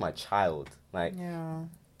God, that's my child. Like,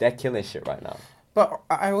 they're killing shit right now. But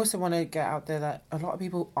I also want to get out there that a lot of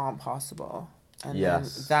people aren't passable. And then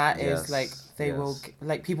that is like, will,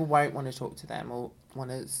 like, people won't want to talk to them or want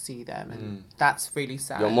to see them. And that's really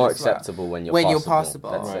sad. You're more acceptable when you're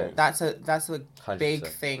possible. That's a 100%. big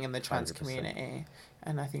thing in the trans 100%. community.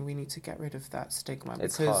 And I think we need to get rid of that stigma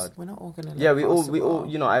It's because hard. we're not all going to. Yeah, we all,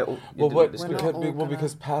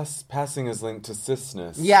 because passing is linked to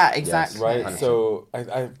cisness. Yeah, exactly. Right. 100%. So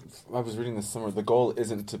I was reading this somewhere. The goal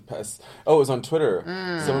isn't to pass. Oh, it was on Twitter.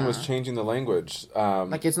 Someone was changing the language.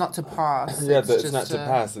 Like it's not to pass. Yeah, it's not to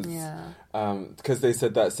pass. It's, because they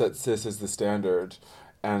said that cis is the standard.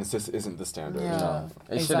 And cis isn't the standard. Yeah,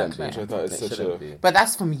 it shouldn't be. Which I thought is such a... But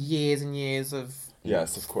that's from years and years of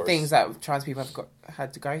Yes, of course. things that trans people have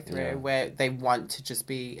had to go through, Yeah. where they want to just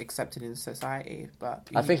be accepted in society. But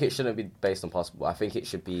I think it shouldn't be based on possible. I think it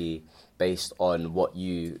should be based on what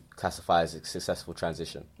you classify as a successful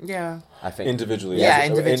transition. Yeah. I think Individually. Yeah,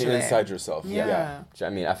 individually. Inside yourself. Yeah. Do you know what I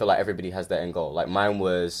mean? I feel like everybody has their end goal. Like mine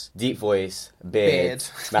was deep voice, beard.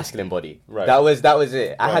 Masculine body. Right. That was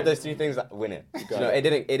it. I Right. had those 3 things that win it. You know, it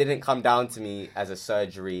didn't come down to me as a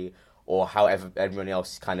surgery or however everyone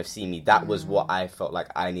else kind of see me. That was what I felt like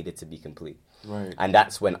I needed to be complete. Right. And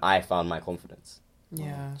that's when I found my confidence.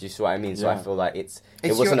 Yeah. Do you see what I mean? So I Yeah. feel like it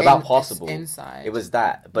It's wasn't your about it's possible. inside. It was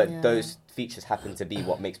that. But Yeah. those features happen to be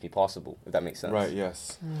what makes me possible, if that makes sense. Right,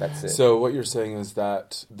 yes. That's it. So what you're saying is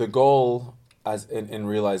that the goal as in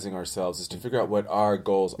realizing ourselves is to figure out what our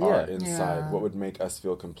goals are Yeah. inside, Yeah. what would make us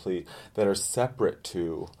feel complete, that are separate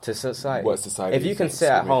to society. what society If you can thinks sit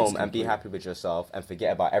at would make us home and be complete. happy with yourself and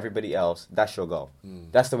forget about everybody else, that's your goal.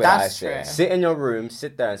 That's the way that I That's see it. true. Sit in your room,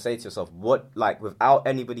 sit there and say to yourself, without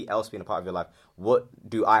anybody else being a part of your life, what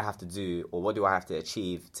do I have to do or what do I have to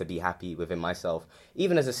achieve to be happy within myself?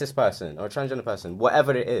 Even as a cis person or a transgender person,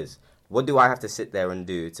 whatever it is, what do I have to sit there and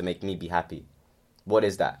do to make me be happy? What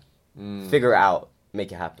is that? Figure it out,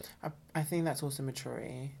 make it happen. I think that's also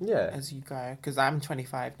maturity. Yeah. As you go, because I'm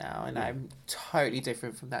 25 now, and I'm totally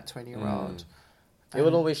different from that 20-year-old. It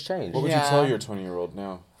will always change. What would you tell your 20-year-old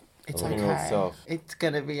now? It's 20-year-old okay. self. It's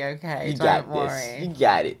gonna be okay. You Don't got worry. this. You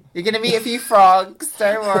got it. You're gonna meet a few frogs.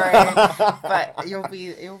 Don't worry. But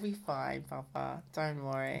it'll be fine, Papa. Don't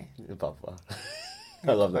worry. Papa.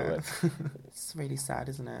 I love that word. It's really sad,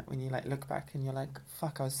 isn't it? When you like look back and you're like,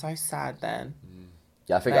 "Fuck, I was so sad then."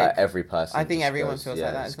 Yeah, I think Like, every person. I think just everyone goes, feels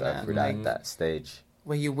like that, just isn't go it? through Like- that stage.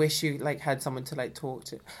 Where you wish you like had someone to like talk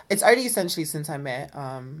to. It's only essentially since I met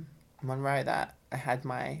Monroe that I had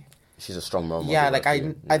my. She's a strong role model. Yeah, like for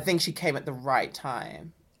you. I think she came at the right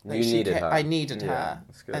time. Like You she needed her. I needed Yeah, her,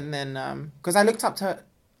 that's good. and then because I looked up to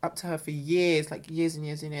her for years, like years and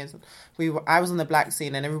years and years. I was on the black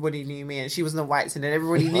scene and everybody knew me, and she was on the white scene and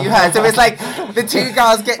everybody knew her. So it's like the two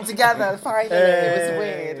girls get together finally. It was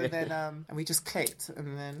weird, and then and we just clicked,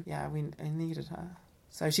 and then I needed her.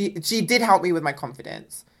 So she did help me with my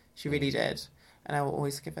confidence. She really did, and I will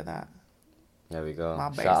always give her that. There we go. My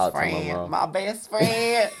Shout best out to friend. Monroe. My best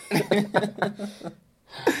friend.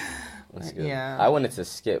 That's good. Yeah. I wanted to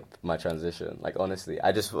skip my transition. Like, honestly,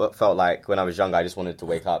 I just felt like when I was younger, I just wanted to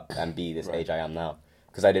wake up and be this age I am now.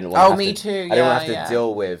 Because I didn't want to me too. I didn't want to Yeah, have to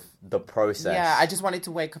deal with the process. Yeah, I just wanted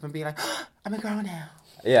to wake up and be like, I'm a girl now.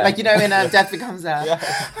 Yeah. Like, you know, when Death Becomes Her.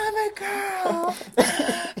 I'm a girl.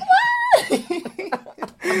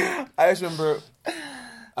 I just remember,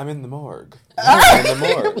 I'm in the morgue. I'm in the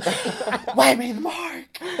morgue. Why am I in the morgue?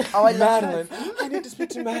 Oh, I love Madeline. that. I need to speak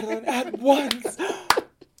to Madeline at once.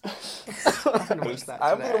 I'm going to watch that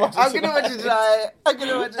I'm today. gonna watch it I'm going to watch it today. I'm going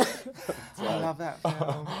to watch it. I love that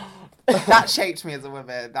film. That shaped me as a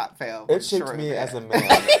woman, that film. It shaped me as a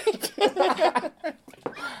man.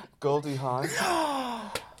 Goldie Hawn.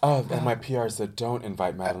 Oh, and my PR said, don't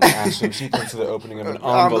invite Madeline Ashton. She comes to the opening of an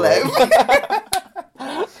envelope.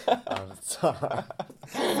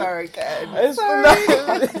 Sorry, Ken.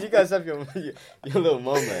 You guys have your little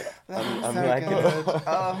moment. I'm so like, good.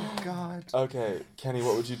 Oh, God. Okay, Kenny,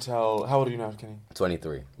 what would you tell... How old are you now, Kenny?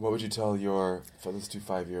 23. What would you tell your... Let's do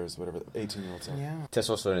 5 years, whatever, 18-year-old self? Yeah.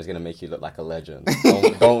 Testosterone is going to make you look like a legend.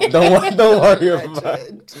 Don't worry about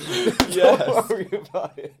it. Don't worry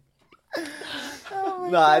about it.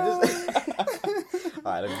 No, I just...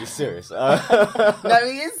 Alright, let me be serious. No,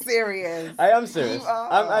 he is serious. I am serious. You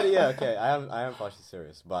are. I am partially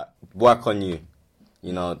serious, but work on you.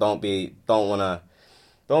 You know, don't be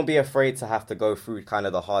afraid to have to go through kind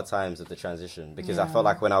of the hard times of the transition, because I felt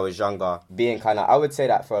like when I was younger, I would say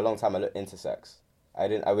that for a long time I looked intersex. I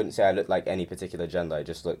wouldn't say I looked like any particular gender. I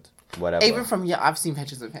just looked whatever. Even from I've seen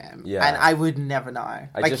pictures of him, Yeah. and I would never know.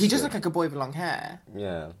 Like he just did. looked like a boy with long hair.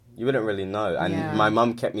 Yeah, you wouldn't really know. And Yeah. my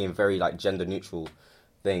mum kept me in very like gender neutral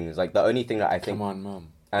things. Like the only thing that I think. Come on, Mum.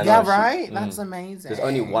 I Yeah, know, right? That's amazing. There's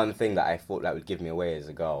only one thing that I thought that would give me away as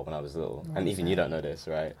a girl when I was little, and even you don't know this,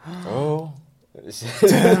 right? Oh.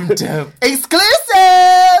 Dum, dum.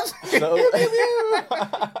 Exclusive. So,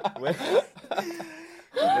 when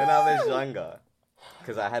I was younger,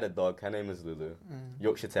 because I had a dog, her name was Lulu,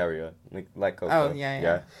 Yorkshire Terrier, like Coco. Oh,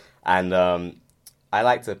 yeah. And I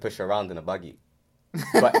liked to push her around in a buggy,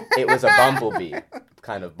 but it was a bumblebee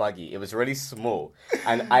kind of buggy. It was really small,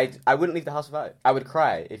 and I wouldn't leave the house without it. I would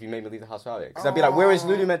cry if you made me leave the house without it, because I'd be like, "Where is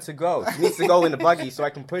Lulu meant to go? She needs to go in the buggy so I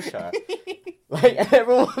can push her." Like, and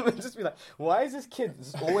everyone would just be like, "Why is this kid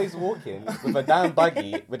just always walking with a damn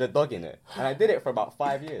buggy with a dog in it?" And I did it for about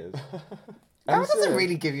 5 years. That doesn't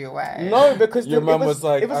really give you away. No, because your mum was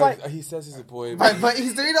like, he says he's a boy, but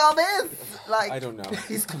he's doing all this. Like, I don't know.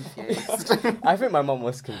 He's confused. I think my mum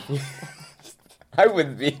was confused. I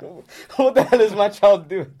would be. What the hell is my child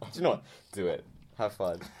doing? Do you know what? Do it. Have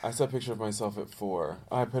fun. I saw a picture of myself at 4.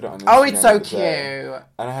 I put it on Instagram. Oh, it's so cute. And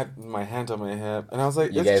I had my hand on my hip. And I was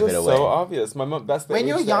like, You it's gave just it away. so obvious. My mom, that's the When age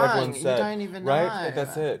you're that young, everyone you said. don't even right? know.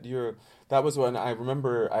 That's it. That was when I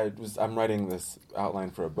remember I'm writing this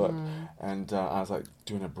outline for a book. And I was like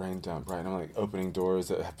doing a brain dump, right? And I'm like opening doors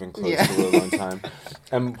that have been closed for a really long time.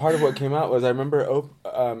 And part of what came out was I remember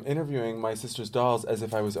interviewing my sister's dolls as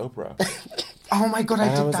if I was Oprah. Oh my God, I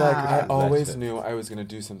did that. And I was like, I always knew I was going to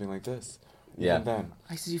do something like this. Yeah. Even then.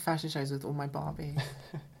 I used to do fashion shows with all my Barbies.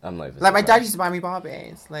 I'm not even Like, my surprised. dad used to buy me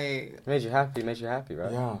Barbies. Like, Made you happy,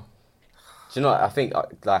 right? Yeah. Do you know what? I think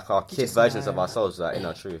like our kid just versions of know. ourselves are in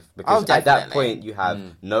our truth. Because at that point you have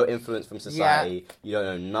no influence from society. You don't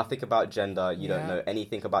know nothing about gender. You don't know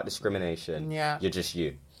anything about discrimination. Yeah. You're just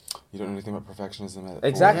you. You don't know anything about perfectionism.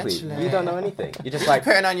 Exactly. Literally. You don't know anything. You're just like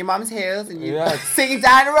putting on your mum's heels and you Yeah. singing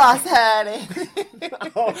Diana Ross, honey.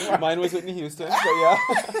 Mine was Whitney Houston, but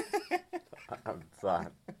yeah. I'm sorry.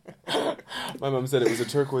 My mum said it was a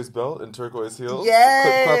turquoise belt and turquoise heels.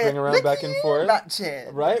 Yeah. Clapping around back and forth.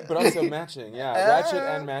 Ratchet. Right? But also matching. Yeah. Ratchet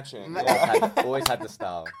and matching. Yeah. Always had the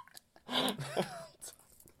style.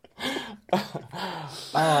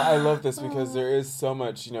 I love this because there is so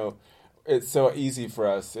much, it's so easy for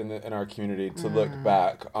us in our community to look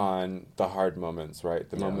back on the hard moments, right?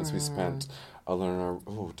 The moments we spent alone in our...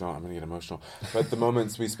 Oh, I'm going to get emotional. But the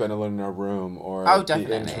moments we spent alone in our room or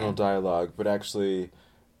the internal dialogue. But actually,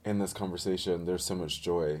 in this conversation, there's so much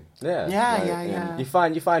joy. Yeah. Yeah. You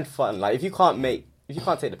find fun. Like, if you can't take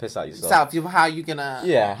the piss out of yourself... How you gonna...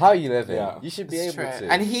 Yeah, how are you living? Yeah. You should be It's able true.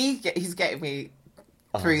 to. And he's getting me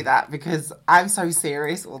through that because I'm so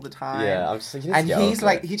serious all the time. Yeah, I'm just, and he's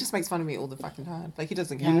like, he just makes fun of me all the fucking time. Like, he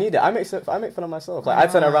doesn't care. You need it. I make fun of myself. Like,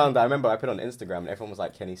 I turn around. I remember I put on Instagram and everyone was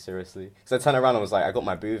like, "Kenny, seriously?" So I turned around and was like, "I got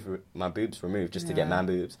my boobs removed just to get man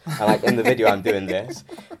boobs." And like in the video, I'm doing this,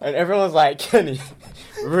 and everyone was like, "Kenny,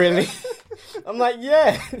 really?" I'm like,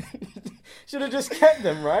 "Yeah." Should have just kept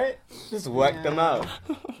them, right? Just work them out.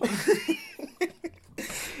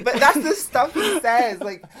 But that's the stuff he says.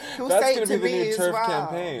 Like, he'll say it to That's going to be the me new as turf well.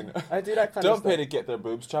 campaign. I do that kind of Don't stuff. pay to get their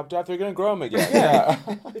boobs chopped off. They're going to grow them again. Yeah.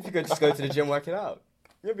 If you could just go to the gym, work it out.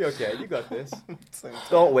 You'll be okay. You got this.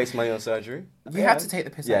 Don't waste money on surgery. You have to take the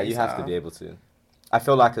piss out Yeah, of you have to yourself. be able to. I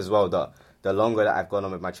feel like as well that the longer that I've gone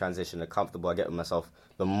on with my transition, the comfortable I get with myself,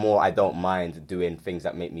 the more I don't mind doing things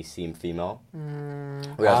that make me seem female.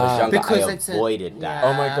 Whereas I was younger, Because I it's avoided that.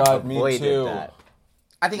 Oh my God, me Avoided too. that.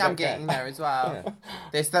 I think I'm getting there as well.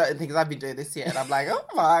 There's certain things I've been doing this year, and I'm like, oh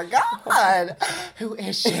my God, who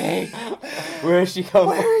is she? Where is she coming?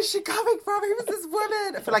 Where is she coming from? Who is this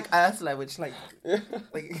woman? I feel like Ursula, which like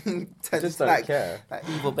turns just don't like care. that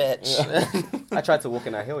evil bitch. I tried to walk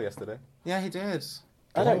in that hill yesterday. Yeah, he did.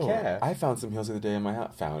 I don't care. I found some heels the other day in my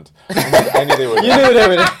house. I knew they were there. You knew they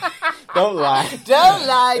were there. Don't lie. Don't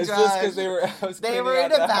lie, It's Josh. just because they were. I was They cleaning were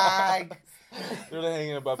in out a the bag. house. They were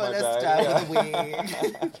hanging above Full my of bag. stuff with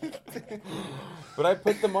a wig. But I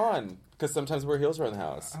put them on because sometimes wear heels around the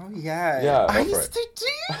house. Oh yeah. Yeah. I Go for used to do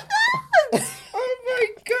that. Oh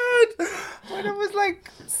my God. When I was like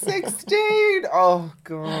 16. Oh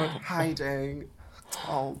God. Hiding.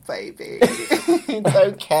 Oh baby. It's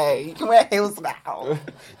okay. You can wear heels now.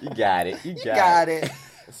 You got it. You You got, got it.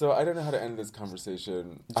 So I don't know how to end this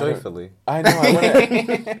conversation. Joyfully. I know. I want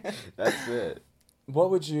to. That's it. What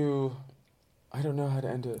would you? I don't know how to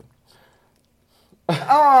end it.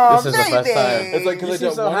 Oh, This is the baby. first time. It's like You because I seem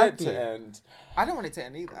don't so want happy. it to end. I don't want it to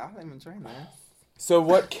end either. I'm enjoying this. So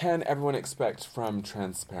what can everyone expect from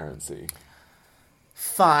Transparency?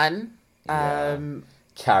 Fun. Yeah.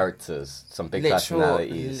 Characters, some big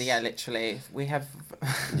personalities. Yeah, literally. We have,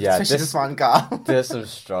 Yeah, especially this one girl. There's some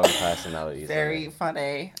strong personalities. Very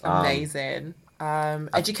funny, amazing,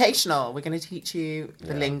 educational. We're going to teach you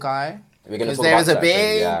the lingo. We're going to Because talk there about is a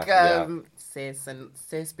certain- big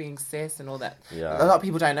cis being cis and all that. Yeah. A lot of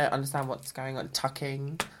people don't understand what's going on.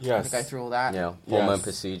 Tucking. Yes. We're going to go through all that. Yeah, hormone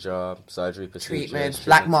procedure, surgery procedure, Treatment,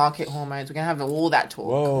 black market hormones. We're going to have all that talk.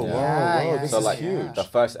 Whoa, Yeah, whoa, yeah, this So is like huge. the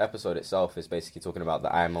first episode itself is basically talking about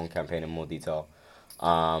the I Am On campaign in more detail,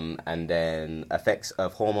 and then effects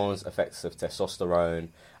of hormones, effects of testosterone,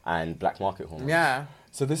 and black market hormones. Yeah.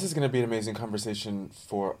 So this is going to be an amazing conversation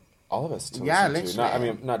for all of us to Yeah, listen to.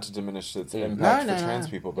 literally. Not to diminish its impact No, for no, trans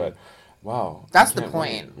no. people, but wow. That's I the can't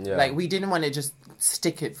point. wait. Yeah. Like, we didn't want to just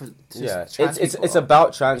stick it for Yeah, trans it's people.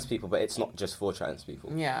 about trans people, but it's not just for trans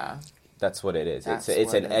people. Yeah. That's what it is. That's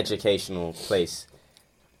It's what an it is. educational place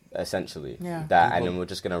essentially. Yeah. And then we're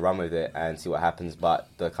just going to run with it and see what happens. But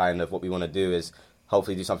the kind of what we want to do is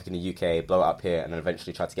hopefully do something in the UK, blow it up here, and then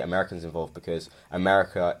eventually try to get Americans involved, because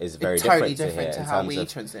America is very totally different to here. to how we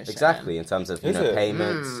transition. Exactly, in terms of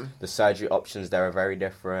payments, the surgery options there are very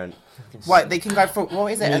different. What, they can go for,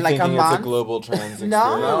 what is it, like a month? It's a global trans experience?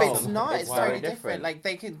 No, it's not. It's totally different. different. Like,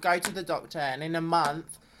 they could go to the doctor, and in a month,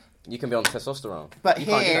 you can be on testosterone. But you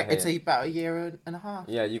can't do here, that it's about a year and a half.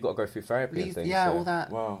 Yeah, you've got to go through therapy and things. Yeah, all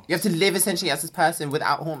that. Wow. You have to live essentially as this person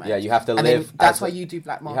without hormones. Yeah, you have to and live. Then that's why you do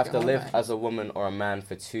black market. You have to live hormones. as a woman or a man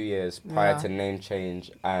for 2 years prior to name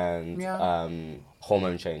change and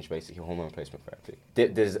hormone change, basically hormone replacement therapy.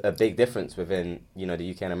 There's a big difference within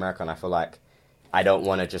the UK and America, and I feel like I don't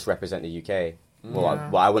want to just represent the UK. Well,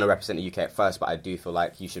 I want to represent the UK at first, but I do feel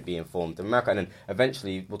like you should be informed of America. And then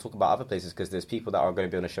eventually we'll talk about other places, because there's people that are going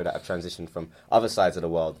to be on the show that have transitioned from other sides of the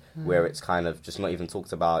world where it's kind of just not even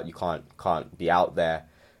talked about. You can't be out there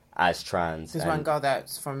as trans. There's one girl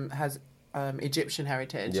that's has Egyptian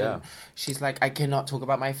heritage. Yeah. And she's like, I cannot talk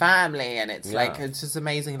about my family. And it's like, it's just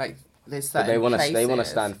amazing. Like, there's certain they want places. to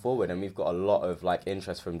stand forward, and we've got a lot of like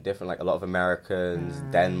interest from different, like a lot of Americans,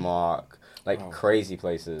 Denmark, like crazy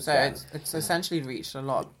places. So it's essentially reached a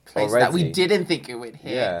lot of places that we didn't think it would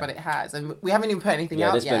hit, but it has. And we haven't even put anything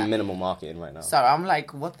out yet. Yeah, there's been minimal marketing right now. So I'm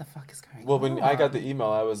like, what the fuck is going on? Well, when I got the email,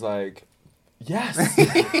 I was like, yes.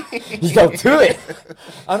 You go do it.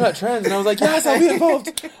 I'm not trans. And I was like, yes, I'll be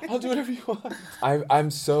involved. I'll do whatever you want. I'm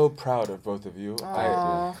so proud of both of you.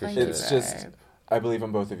 I believe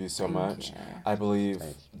in both of you so much. I believe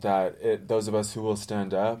that those of us who will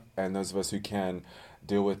stand up and those of us who can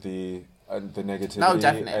deal with the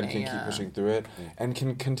negativity and can keep pushing through it and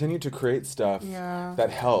can continue to create stuff that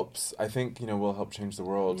helps, I think, will help change the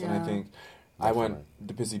world. And I think I want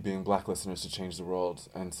the Busy Being Black listeners to change the world,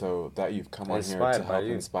 and so that you've come on here to help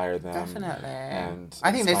inspire them. Definitely. And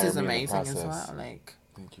I think this is amazing as well. Like,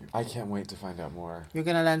 thank you. I can't wait to find out more. You're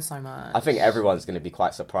going to learn so much. I think everyone's going to be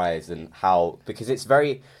quite surprised because it's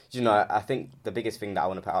very, I think the biggest thing that I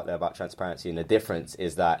want to put out there about transparency and the difference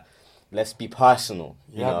is that let's be personal.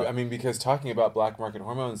 Yeah, I mean, because talking about black market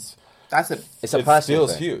hormones, it's a personal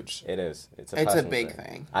feels thing. Huge. It is. It's a big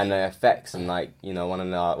thing. And the effects, and like, one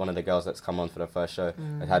of the girls that's come on for the first show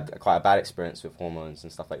had quite a bad experience with hormones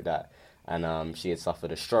and stuff like that. And she had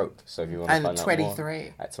suffered a stroke. So if you want to find out more,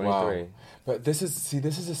 at 23. Wow. But this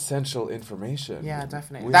is essential information. Yeah,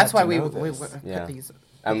 definitely. That's why we put these.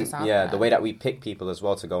 The way that we pick people as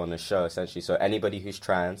well to go on the show, essentially. So anybody who's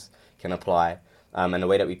trans can apply. And the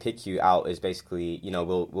way that we pick you out is basically,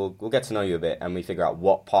 we'll get to know you a bit, and we figure out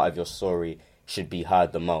what part of your story should be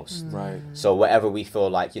heard the most. Right. So whatever we feel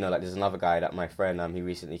like, like there's another guy that my friend, he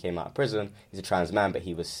recently came out of prison. He's a trans man, but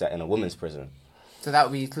he was set in a women's prison. So that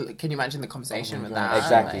would be, can you imagine the conversation with that?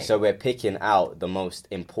 Exactly. So we're picking out the most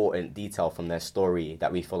important detail from their story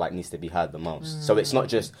that we feel like needs to be heard the most. So it's not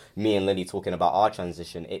just me and Lily talking about our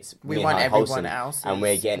transition. It's we me want and her everyone hosting, else, and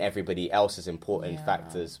we're getting everybody else's important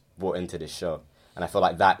factors brought into this show. And I feel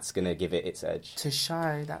like that's going to give it its edge. To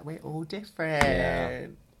show that we're all different. Yeah.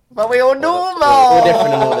 But we're all normal. We're all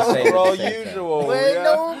different and all the same. We're all usual. We're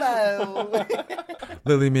normal.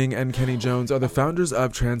 Lily Ming and Kenny Jones are the founders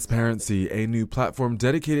of Transparency, a new platform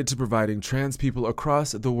dedicated to providing trans people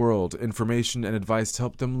across the world information and advice to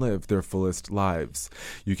help them live their fullest lives.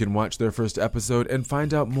 You can watch their first episode and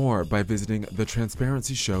find out more by visiting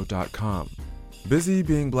thetransparencyshow.com. Busy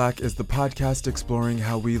Being Black is the podcast exploring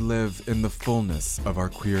how we live in the fullness of our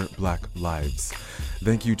queer black lives.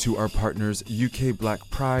 Thank you to our partners UK Black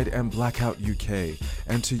Pride and Blackout UK,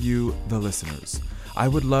 and to you, the listeners. I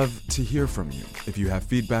would love to hear from you. If you have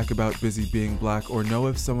feedback about Busy Being Black or know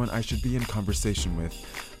of someone I should be in conversation with,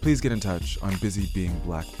 please get in touch on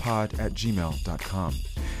busybeingblackpod@gmail.com.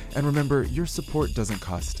 And remember, your support doesn't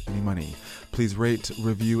cost any money. Please rate,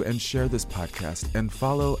 review, and share this podcast, and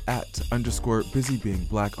follow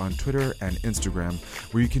 @_BusyBeingBlack on Twitter and Instagram,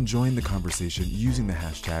 where you can join the conversation using the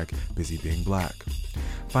hashtag BusyBeingBlack.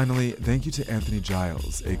 Finally, thank you to Anthony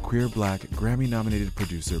Giles, a queer black Grammy-nominated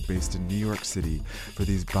producer based in New York City, for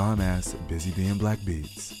these bomb-ass Busy Being Black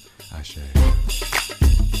beats. Ashe.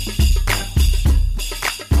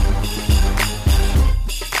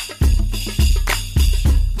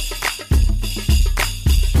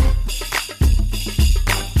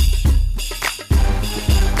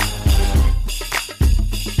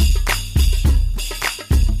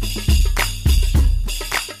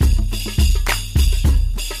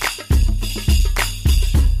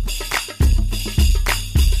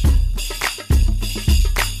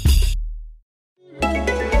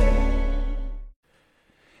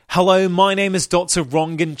 Hello, my name is Dr.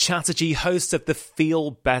 Rangan Chatterjee, host of the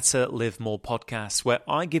Feel Better, Live More podcast, where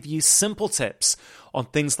I give you simple tips on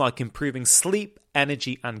things like improving sleep,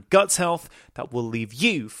 energy, and gut health that will leave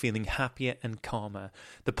you feeling happier and calmer.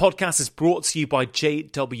 The podcast is brought to you by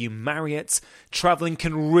JW Marriott. Traveling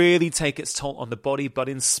can really take its toll on the body, but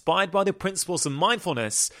inspired by the principles of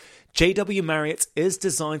mindfulness, JW Marriott is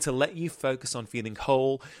designed to let you focus on feeling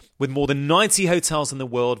whole. With more than 90 hotels in the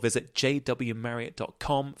world, visit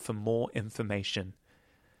jwmarriott.com for more information.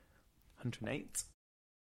 108.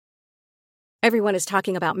 Everyone is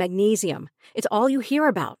talking about magnesium. It's all you hear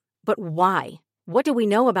about. But why? What do we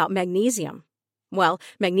know about magnesium? Well,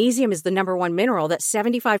 magnesium is the number one mineral that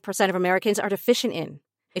 75% of Americans are deficient in.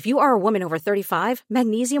 If you are a woman over 35,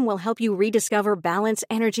 magnesium will help you rediscover balance,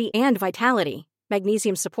 energy, and vitality.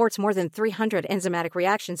 Magnesium supports more than 300 enzymatic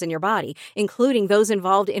reactions in your body, including those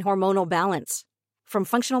involved in hormonal balance. From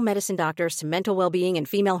functional medicine doctors to mental well-being and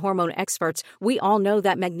female hormone experts, we all know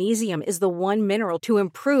that magnesium is the one mineral to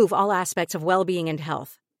improve all aspects of well-being and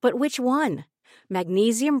health. But which one?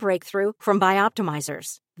 Magnesium Breakthrough from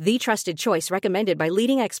Bioptimizers, the trusted choice recommended by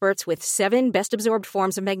leading experts with 7 best-absorbed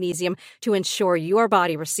forms of magnesium to ensure your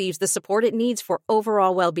body receives the support it needs for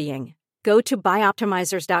overall well-being. Go to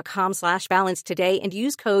bioptimizers.com/balance today and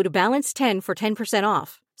use code BALANCE10 for 10%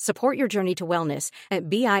 off. Support your journey to wellness at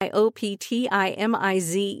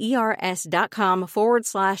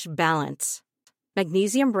bioptimizers.com/balance.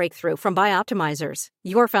 Magnesium Breakthrough from Bioptimizers,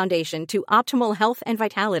 your foundation to optimal health and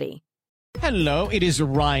vitality. Hello, it is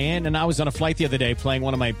Ryan, and I was on a flight the other day playing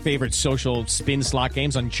one of my favorite social spin slot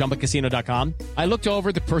games on ChumbaCasino.com. I looked over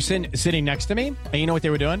at the person sitting next to me, and you know what they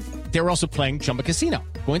were doing? They were also playing Chumba Casino.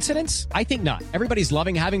 Coincidence? I think not. Everybody's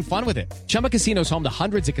loving having fun with it. Chumba Casino is home to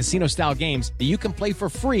hundreds of casino-style games that you can play for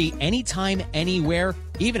free anytime, anywhere,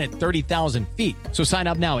 even at 30,000 feet. So sign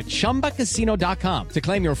up now at ChumbaCasino.com to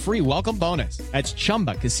claim your free welcome bonus. That's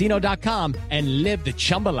ChumbaCasino.com and live the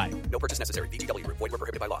Chumba life. No purchase necessary. VGW Group. Void where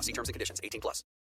prohibited by law. See terms and conditions. 18+.